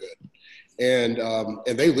you're no good. And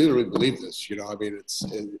they literally believe this, you know. I mean,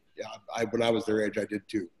 when I was their age, I did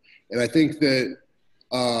too. And I think that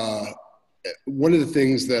one of the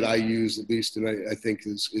things that I use, at least, and I think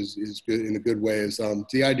is good in a good way, is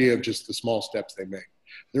the idea of just the small steps they make.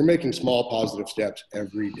 They're making small positive steps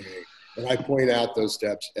every day. And I point out those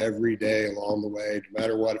steps every day along the way, no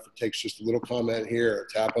matter what. If it takes just a little comment here,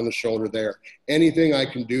 a tap on the shoulder there, anything I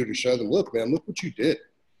can do to show them, look, man, look what you did.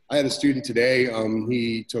 I had a student today,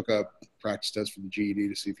 he took a practice test for the GED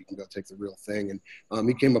to see if he can go take the real thing. And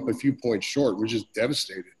he came up a few points short and was just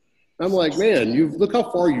devastated. I'm like, man, look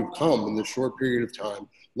how far you've come in this short period of time.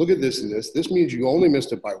 Look at this and this. This means you only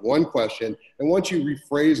missed it by one question. And once you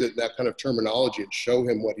rephrase it, that kind of terminology, and show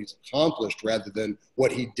him what he's accomplished rather than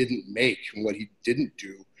what he didn't make and what he didn't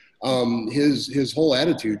do, his whole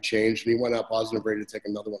attitude changed, and he went out positive, ready to take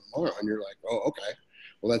another one tomorrow. And you're like, oh, okay.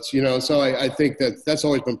 Well, that's, you know, so I think that's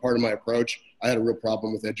always been part of my approach. I had a real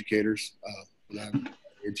problem with educators when I was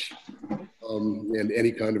age, and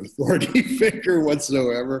any kind of authority figure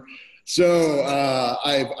whatsoever. So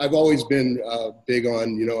I've always been big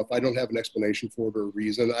on, you know, if I don't have an explanation for it or a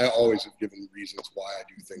reason, I always have given reasons why I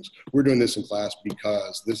do things. We're doing this in class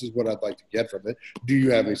because this is what I'd like to get from it. Do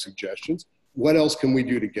you have any suggestions? What else can we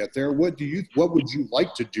do to get there? What would you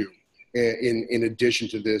like to do in addition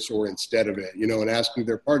to this or instead of it, you know, and asking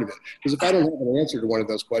their part of it? Because if I don't have an answer to one of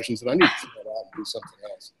those questions, then I need to figure it out and do something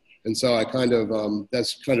else. And so I kind of,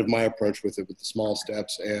 that's kind of my approach with it, with the small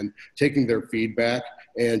steps and taking their feedback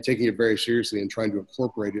and taking it very seriously and trying to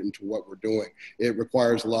incorporate it into what we're doing. It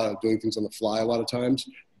requires a lot of doing things on the fly a lot of times,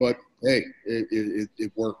 but hey,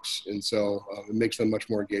 it works. And so it makes them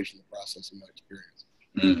much more engaged in the process, in my experience.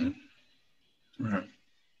 Mm-hmm. Right.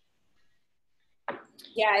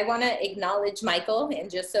 Yeah, I want to acknowledge Michael,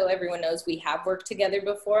 and just so everyone knows, we have worked together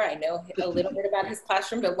before. I know a little bit about his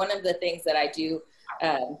classroom, but one of the things that I do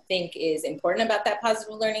think is important about that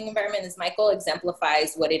positive learning environment is Michael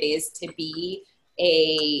exemplifies what it is to be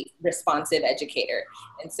a responsive educator.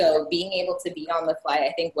 And so being able to be on the fly,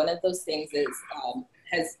 I think one of those things is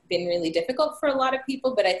has been really difficult for a lot of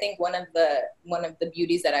people, but I think one of the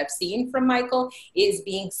beauties that I've seen from Michael is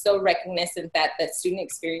being so recognizant that the student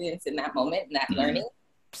experience in that moment and that learning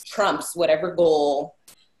trumps whatever goal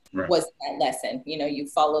was that lesson. You know, you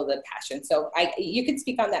follow the passion. So you can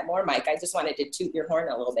speak on that more, Mike. I just wanted to toot your horn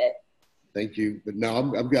a little bit. Thank you. But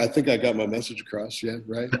no, I think I got my message across. Yeah,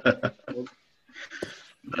 right.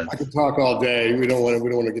 I could talk all day. We don't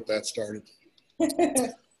want to get that started.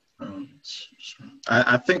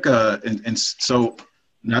 I think, and so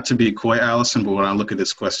not to be coy, Allison, but when I look at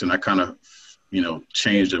this question, I kind of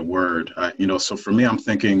change a word. So for me, I'm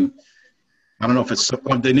thinking, I don't know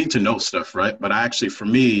if they need to know stuff, right? But for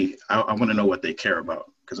me, I want to know what they care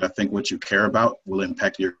about, because I think what you care about will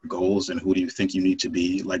impact your goals and who do you think you need to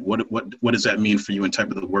be. Like, what does that mean for you and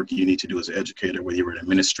type of the work you need to do as an educator, whether you're an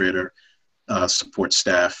administrator, support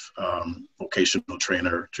staff, vocational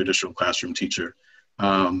trainer, traditional classroom teacher.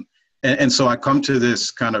 And so I come to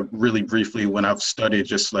this kind of really briefly when I've studied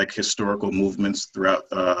just like historical movements throughout,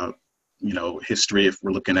 history. If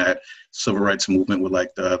we're looking at civil rights movement with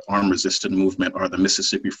like the armed resistance movement or the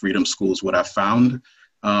Mississippi Freedom Schools, what I found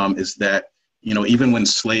is that, even when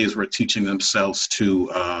slaves were teaching themselves to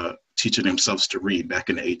read back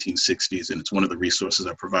in the 1860s, and it's one of the resources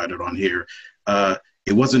I provided on here,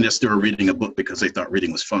 it wasn't just they were reading a book because they thought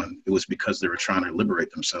reading was fun. It was because they were trying to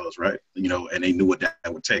liberate themselves, right? And they knew what that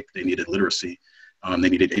would take. They needed literacy. They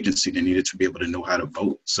needed agency. They needed to be able to know how to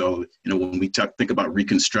vote. So, when we think about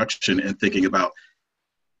Reconstruction and thinking about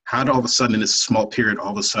how all of a sudden in this small period,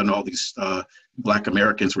 all of a sudden all these Black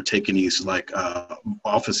Americans were taking these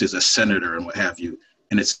offices as senator and what have you.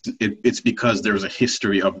 And it's because there was a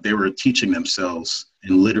history of they were teaching themselves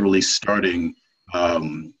and literally starting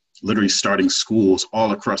schools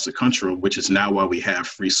all across the country, which is now why we have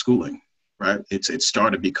free schooling, right? It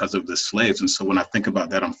started because of the slaves. And so when I think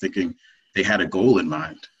about that, I'm thinking they had a goal in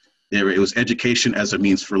mind. It was education as a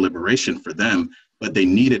means for liberation for them, but they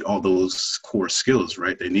needed all those core skills,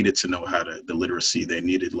 right? They needed to know the literacy, they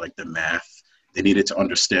needed like the math, they needed to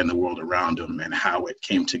understand the world around them and how it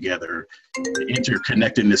came together, the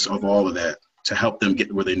interconnectedness of all of that to help them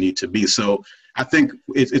get where they need to be. So I think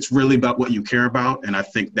it's really about what you care about. And I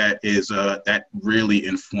think that is that really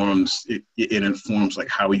informs, it informs like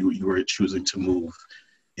how you are choosing to move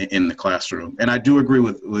in the classroom. And I do agree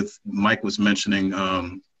with Mike was mentioning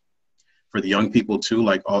for the young people too,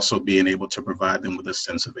 like also being able to provide them with a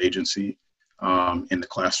sense of agency in the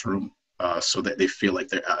classroom so that they feel like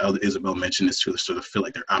Isabel mentioned this too, so they feel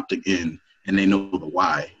like they're opting in and they know the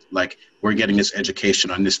why. Like, we're getting this education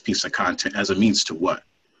on this piece of content as a means to what?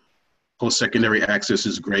 Post-secondary access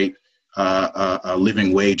is great. A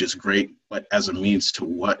living wage is great, but as a means to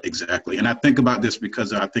what exactly? And I think about this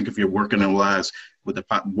because I think if you're working in lives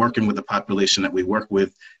working with the population that we work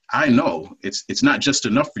with, I know it's not just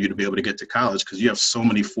enough for you to be able to get to college, because you have so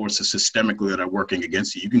many forces systemically that are working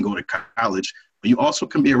against you. You can go to college, but you also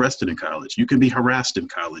can be arrested in college. You can be harassed in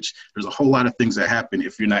college. There's a whole lot of things that happen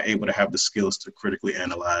if you're not able to have the skills to critically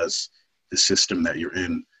analyze the system that you're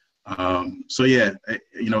in. So yeah,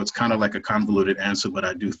 it's kind of like a convoluted answer, but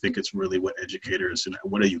I do think it's really what educators and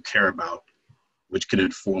what do you care about, which can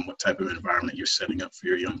inform what type of environment you're setting up for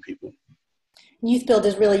your young people. YouthBuild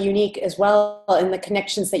is really unique as well in the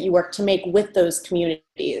connections that you work to make with those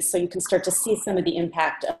communities. So you can start to see some of the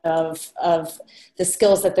impact of the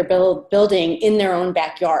skills that they're building in their own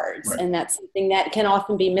backyards. Right. And that's something that can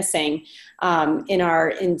often be missing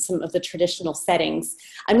in some of the traditional settings.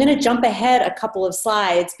 I'm going to jump ahead a couple of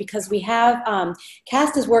slides because we have,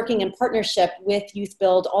 CAST is working in partnership with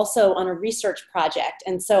YouthBuild also on a research project.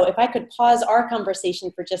 And so if I could pause our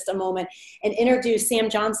conversation for just a moment and introduce Sam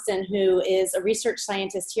Johnston, who is a research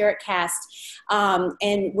scientist here at CAST.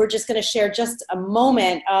 And we're just going to share just a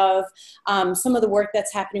moment of some of the work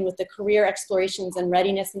that's happening with the Career Explorations and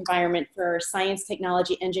Readiness Environment for Science,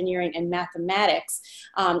 Technology, Engineering, and Mathematics,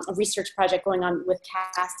 a research project going on with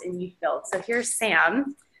CAST and YouthBuild. So here's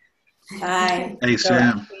Sam. Hi. Hey,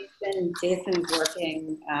 Sam. Jason's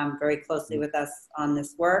working very closely with us on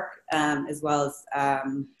this work, as well as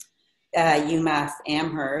UMass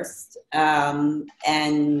Amherst.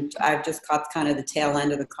 And I've just caught kind of the tail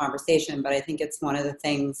end of the conversation, but I think it's one of the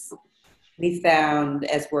things we found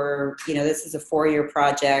as this is a 4-year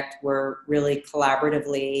project. We're really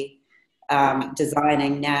collaboratively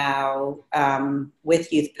designing now with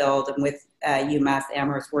YouthBuild and with UMass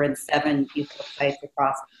Amherst. We're in 7 YouthBuild sites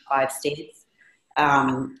across 5 states,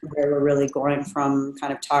 where we're really going from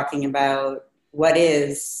kind of talking about what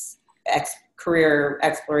is career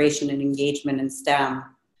exploration and engagement in STEM.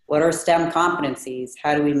 What are STEM competencies?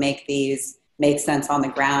 How do we make these make sense on the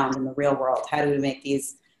ground in the real world? How do we make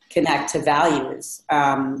these connect to values?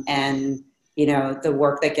 And the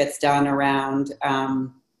work that gets done around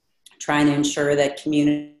trying to ensure that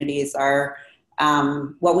communities are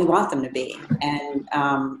what we want them to be. And,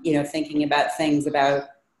 thinking about things about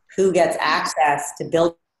who gets access to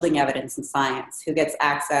building evidence in science, who gets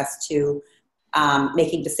access to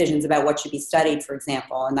making decisions about what should be studied, for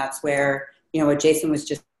example. And that's where, what Jason was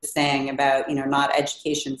just saying about, not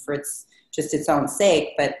education for its own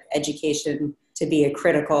sake, but education to be a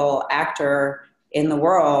critical actor in the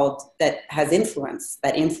world that has influence,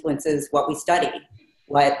 that influences what we study,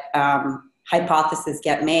 hypotheses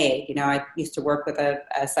get made. You know, I used to work with a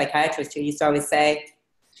psychiatrist who used to always say,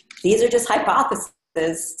 these are just hypotheses.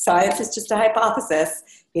 Science is just a hypothesis,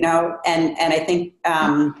 you know, and I think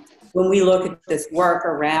when we look at this work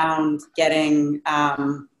around getting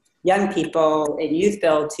young people in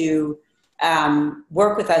YouthBuild to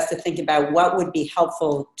work with us to think about what would be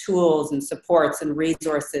helpful tools and supports and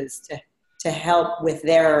resources to help with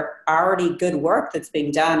their already good work that's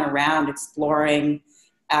being done around exploring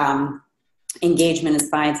engagement in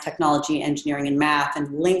science, technology, engineering, and math,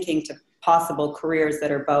 and linking to possible careers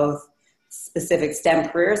that are both specific STEM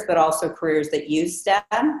careers, but also careers that use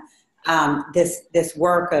STEM. This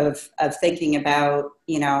work of thinking about,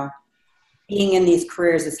 you know, being in these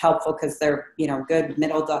careers is helpful because they're, you know, good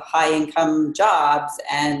middle to high income jobs,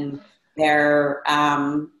 and they're,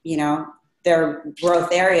 you know, they're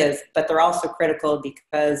growth areas, but they're also critical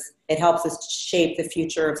because it helps us shape the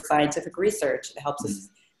future of scientific research. It helps us,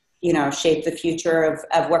 you know, shape the future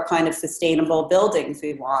of what kind of sustainable buildings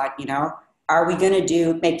we want. You know, are we going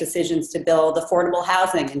to make decisions to build affordable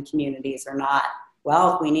housing in communities or not?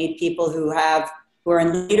 Well, we need people who are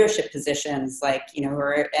in leadership positions, like, you know, who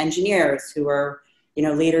are engineers, who are, you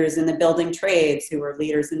know, leaders in the building trades, who are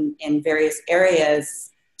leaders in various areas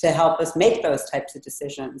to help us make those types of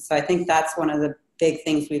decisions. So I think that's one of the big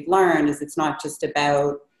things we've learned, is it's not just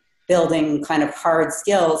about building kind of hard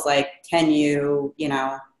skills like, can you, you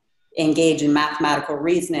know, engage in mathematical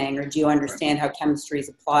reasoning, or do you understand how chemistry is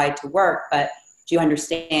applied to work, but do you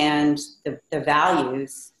understand the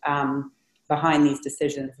values behind these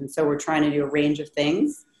decisions? And so we're trying to do a range of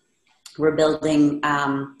things. We're building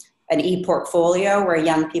an e-portfolio where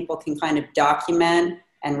young people can kind of document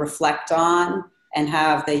and reflect on, and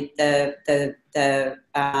have the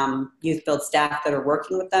YouthBuild staff that are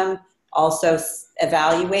working with them also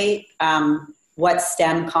evaluate what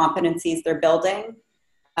STEM competencies they're building.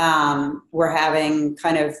 We're having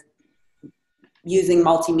kind of using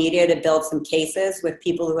multimedia to build some cases with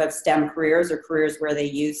people who have STEM careers or careers where they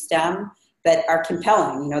use STEM that are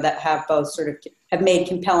compelling, you know, that have both sort of have made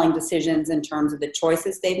compelling decisions in terms of the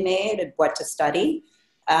choices they've made and what to study,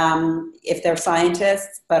 if they're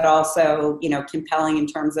scientists, but also, you know, compelling in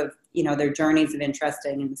terms of, you know, their journeys of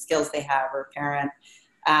interesting and the skills they have or apparent.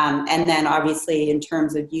 And then obviously in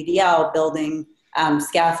terms of UDL, building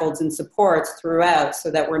scaffolds and supports throughout so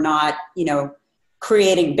that we're not, you know,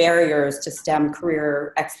 creating barriers to STEM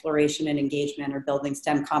career exploration and engagement, or building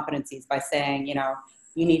STEM competencies by saying, you know,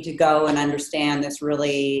 you need to go and understand this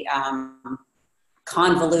really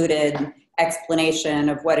convoluted explanation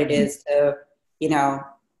of what it is to, you know,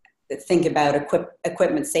 think about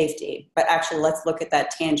equipment safety. But actually, let's look at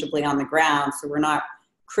that tangibly on the ground, so we're not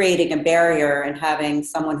creating a barrier and having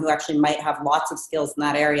someone who actually might have lots of skills in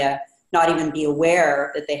that area not even be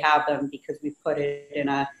aware that they have them, because we put it in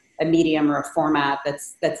a medium or a format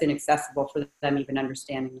that's inaccessible for them even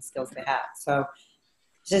understanding the skills they have. So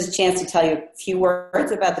just a chance to tell you a few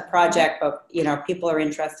words about the project, but, you know, people are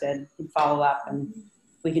interested and follow up, and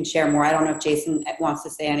we can share more. I don't know if Jason wants to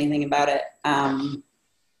say anything about it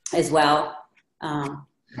as well. No,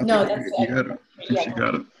 that's you got it. You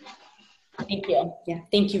got it. Thank you. Yeah,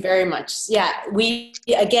 thank you very much. Yeah,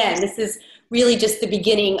 again, this is really just the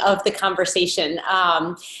beginning of the conversation.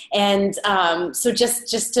 So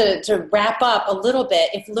just to wrap up a little bit,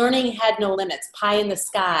 if learning had no limits, pie in the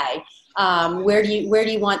sky, where do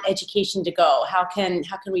you want education to go? How can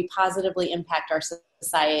we positively impact our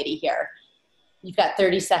society here? You've got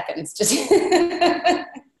 30 seconds. Just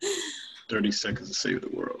 30 seconds to save the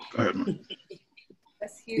world. Go ahead, man.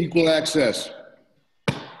 That's huge. Equal access.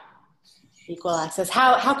 Equal access.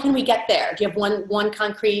 How can we get there? Do you have one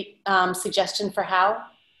concrete suggestion for how?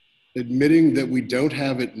 Admitting that we don't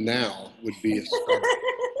have it now would be a start.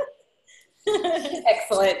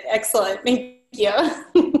 Excellent. Thank you.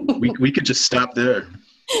 we could just stop there.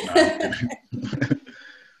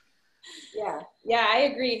 Yeah, I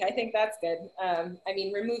agree. I think that's good. I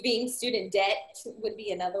mean, removing student debt would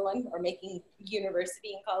be another one, or making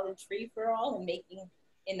university and college free for all, and making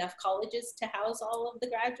enough colleges to house all of the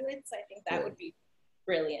graduates. I think that would be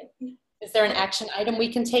brilliant. Is there an action item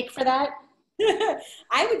we can take for that?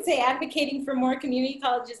 I would say advocating for more community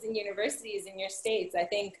colleges and universities in your states. I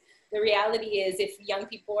think the reality is, if young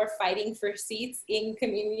people are fighting for seats in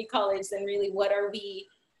community college, then really what are we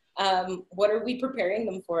preparing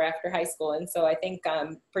them for after high school? And so I think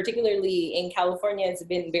particularly in California, it's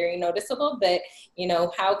been very noticeable that, you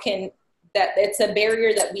know, that it's a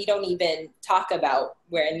barrier that we don't even talk about,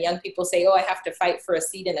 when young people say, oh, I have to fight for a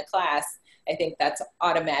seat in a class. I think that's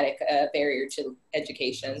automatic barrier to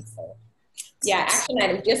education. So yeah, action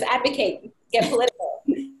item, just advocate, get political.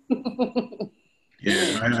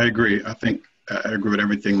 Yeah, I agree. I think I agree with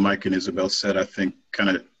everything Mike and Isabel said. I think kind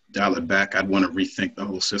of dial it back. I'd want to rethink the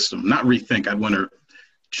whole system. Not rethink, I'd want to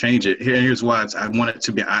change it. Here's why. I want it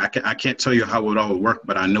to be, I can't tell you how it all would work,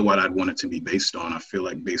 but I know what I'd want it to be based on. I feel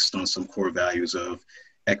like based on some core values of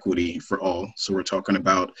equity for all. So we're talking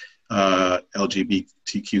about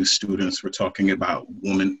LGBTQ students. We're talking about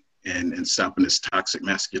women and stopping this toxic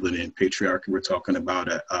masculinity and patriarchy. We're talking about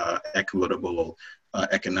equitable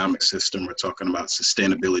economic system. We're talking about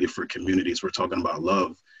sustainability for communities. We're talking about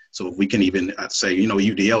love. So if we can even, I'd say,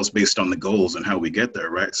 UDL is based on the goals and how we get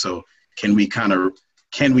there, right? So can we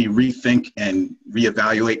rethink and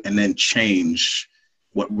reevaluate and then change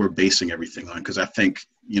what we're basing everything on? Because I think,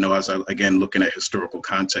 as I, again, looking at historical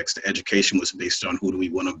context, the education was based on who do we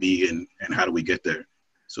want to be and how do we get there?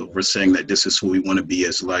 So if we're saying that this is who we want to be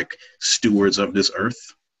as like stewards of this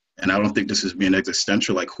earth, and I don't think this is being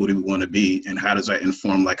existential, like who do we want to be and how does that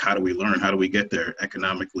inform, like how do we learn, how do we get there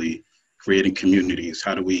economically, creating communities,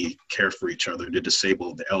 how do we care for each other, the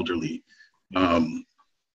disabled, the elderly,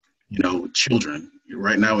 children.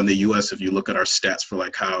 Right now in the US, if you look at our stats for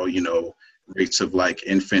like how, rates of like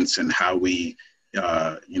infants and how we,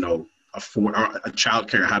 afford a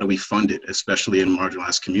childcare, how do we fund it, especially in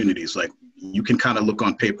marginalized communities? Like you can kind of look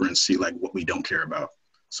on paper and see like what we don't care about.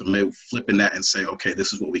 So maybe flipping that and say, okay,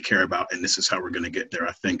 this is what we care about and this is how we're going to get there.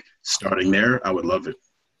 I think starting there, I would love it.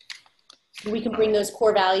 We can bring those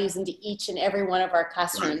core values into each and every one of our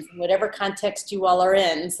classrooms, in whatever context you all are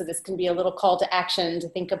in. So this can be a little call to action to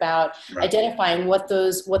think about identifying what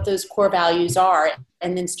those core values are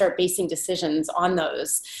and then start basing decisions on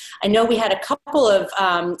those. I know we had a couple of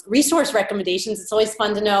resource recommendations. It's always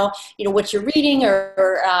fun to know, what you're reading or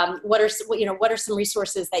what are some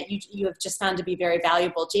resources that you have just found to be very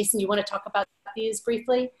valuable. Jason, you want to talk about these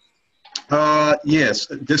briefly? Yes,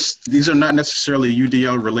 these are not necessarily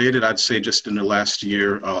UDL related. I'd say just in the last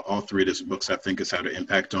year, all three of these books I think has had an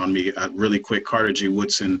impact on me. Really quick, Carter G.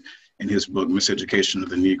 Woodson in his book, Miseducation of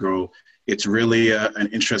the Negro. It's really an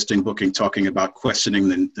interesting book in talking about questioning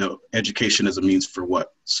the education as a means for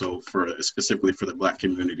what? So specifically for the Black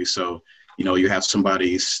community. So, you have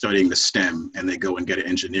somebody studying the STEM and they go and get an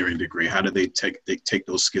engineering degree. How do they take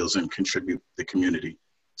those skills and contribute to the community?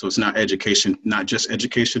 So it's not education, not just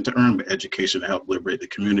education to earn, but education to help liberate the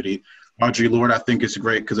community. Audre Lorde, I think is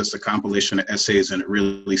great because it's a compilation of essays and it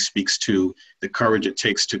really speaks to the courage it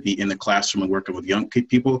takes to be in the classroom and working with young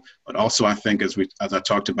people. But also I think as I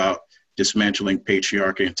talked about dismantling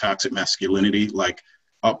patriarchy and toxic masculinity, like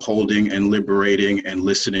upholding and liberating and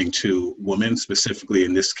listening to women, specifically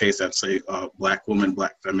in this case, I'd say Black women,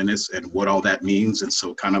 Black feminists, and what all that means. And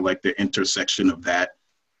so kind of like the intersection of that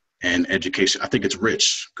and education. I think it's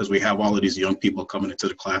rich because we have all of these young people coming into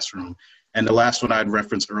the classroom. And the last one I'd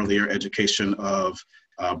referenced earlier, Education of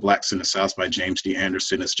Blacks in the South by James D.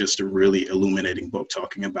 Anderson, is just a really illuminating book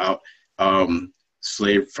talking about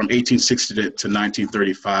slave from 1860 to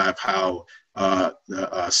 1935, how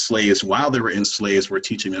the slaves, while they were enslaved, were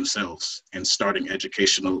teaching themselves and starting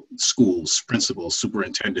educational schools, principals,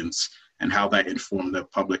 superintendents, and how that informed the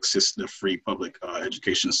public system, the free public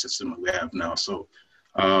education system that we have now. So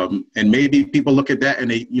and maybe people look at that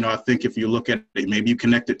and they, I think if you look at it, maybe you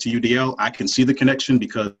connect it to UDL. I can see the connection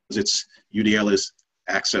because UDL is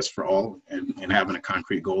access for all and having a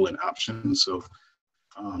concrete goal and option. So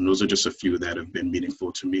those are just a few that have been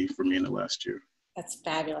meaningful for me in the last year. That's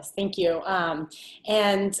fabulous. Thank you.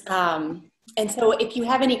 And so if you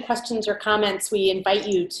have any questions or comments, we invite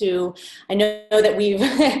you to, I know that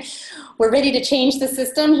we're ready to change the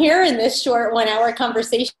system here in this short 1 hour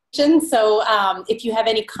conversation. So if you have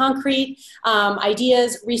any concrete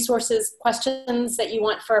ideas, resources, questions that you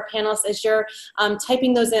want for our panelists, as you're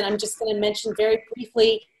typing those in, I'm just going to mention very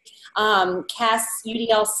briefly CAST's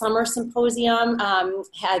UDL Summer Symposium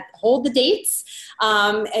hold the dates.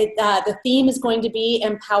 The theme is going to be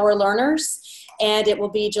Empower Learners. And it will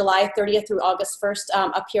be July 30th through August 1st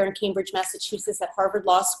up here in Cambridge, Massachusetts at Harvard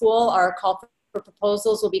Law School. Our call for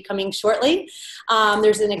proposals will be coming shortly.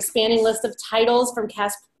 There's an expanding list of titles from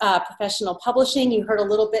CAST Professional Publishing. You heard a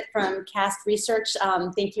little bit from CAST Research.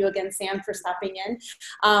 Thank you again, Sam, for stopping in.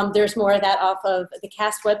 There's more of that off of the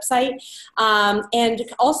CAST website. And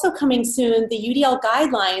also coming soon, the UDL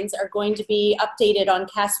guidelines are going to be updated on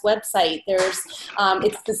CAST website.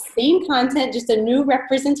 It's the same content, just a new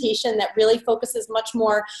representation that really focuses much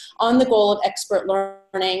more on the goal of expert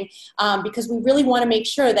learning, because we really want to make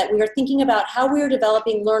sure that we are thinking about how we are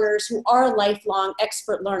developing learners who are lifelong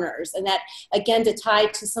expert learners, and that, again, to tie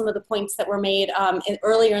to some of the points that were made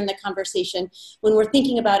earlier in the conversation. When we're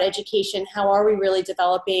thinking about education, how are we really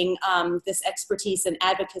developing this expertise and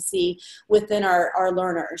advocacy within our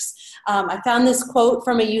learners? I found this quote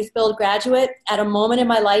from a YouthBuild graduate: "At a moment in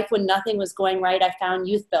my life when nothing was going right, I found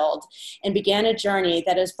YouthBuild and began a journey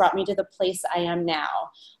that has brought me to the place I am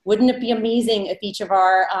now." Wouldn't it be amazing if each of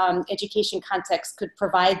our education contexts could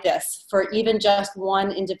provide this for even just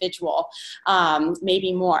one individual,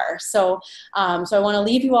 maybe more? So I want to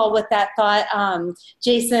leave you all with that thought.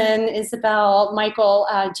 Jason, Isabel, Michael,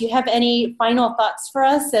 do you have any final thoughts for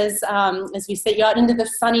us as we set you out into the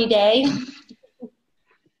sunny day?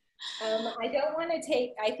 I don't want to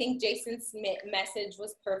take, I think Jason's message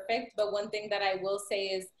was perfect, but one thing that I will say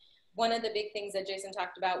is, one of the big things that Jason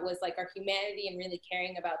talked about was like our humanity and really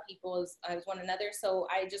caring about people as one another. So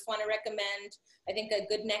I just want to recommend, I think a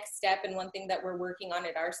good next step, and one thing that we're working on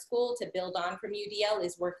at our school to build on from UDL,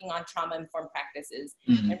 is working on trauma-informed practices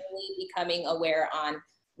and really becoming aware on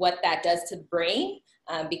what that does to the brain,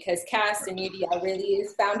 because CAST and UDL really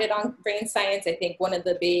is founded on brain science. I think one of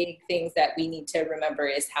the big things that we need to remember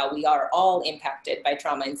is how we are all impacted by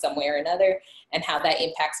trauma in some way or another, and how that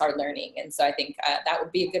impacts our learning. And so I think that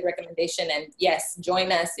would be a good recommendation. And yes,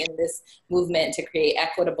 join us in this movement to create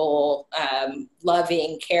equitable,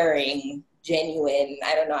 loving, caring, genuine,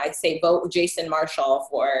 I don't know, I say vote Jason Marshall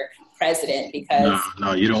for president, because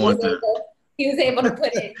no, you don't want that. He was able to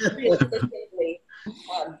put it really succinctly.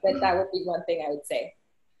 But that would be one thing I would say.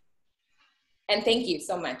 And thank you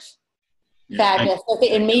so much. Fabulous.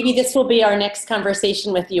 Okay, and maybe this will be our next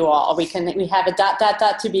conversation with you all. We have a ...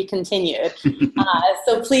 to be continued.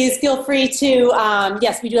 So please feel free to,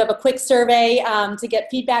 yes, we do have a quick survey to get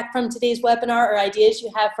feedback from today's webinar or ideas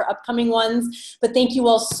you have for upcoming ones. But thank you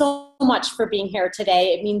all so much for being here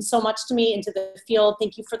today. It means so much to me and to the field.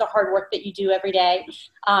 Thank you for the hard work that you do every day.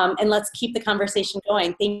 And let's keep the conversation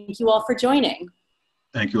going. Thank you all for joining.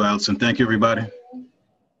 Thank you, Allison. Thank you, everybody.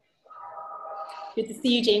 Good to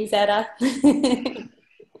see you, James Etta.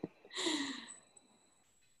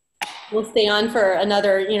 We'll stay on for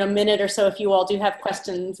another minute or so. If you all do have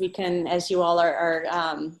questions, we can, as you all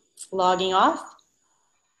are logging off,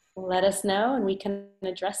 let us know and we can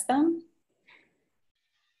address them.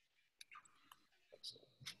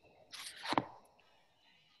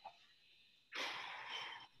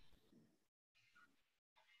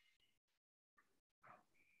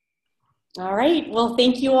 All right. Well,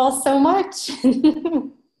 thank you all so much.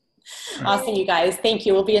 Awesome, you guys. Thank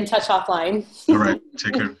you. We'll be in touch offline. All right.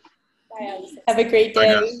 Take care. Bye, Allison. Have a great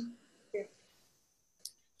day.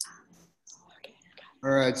 All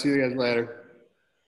right. See you guys later.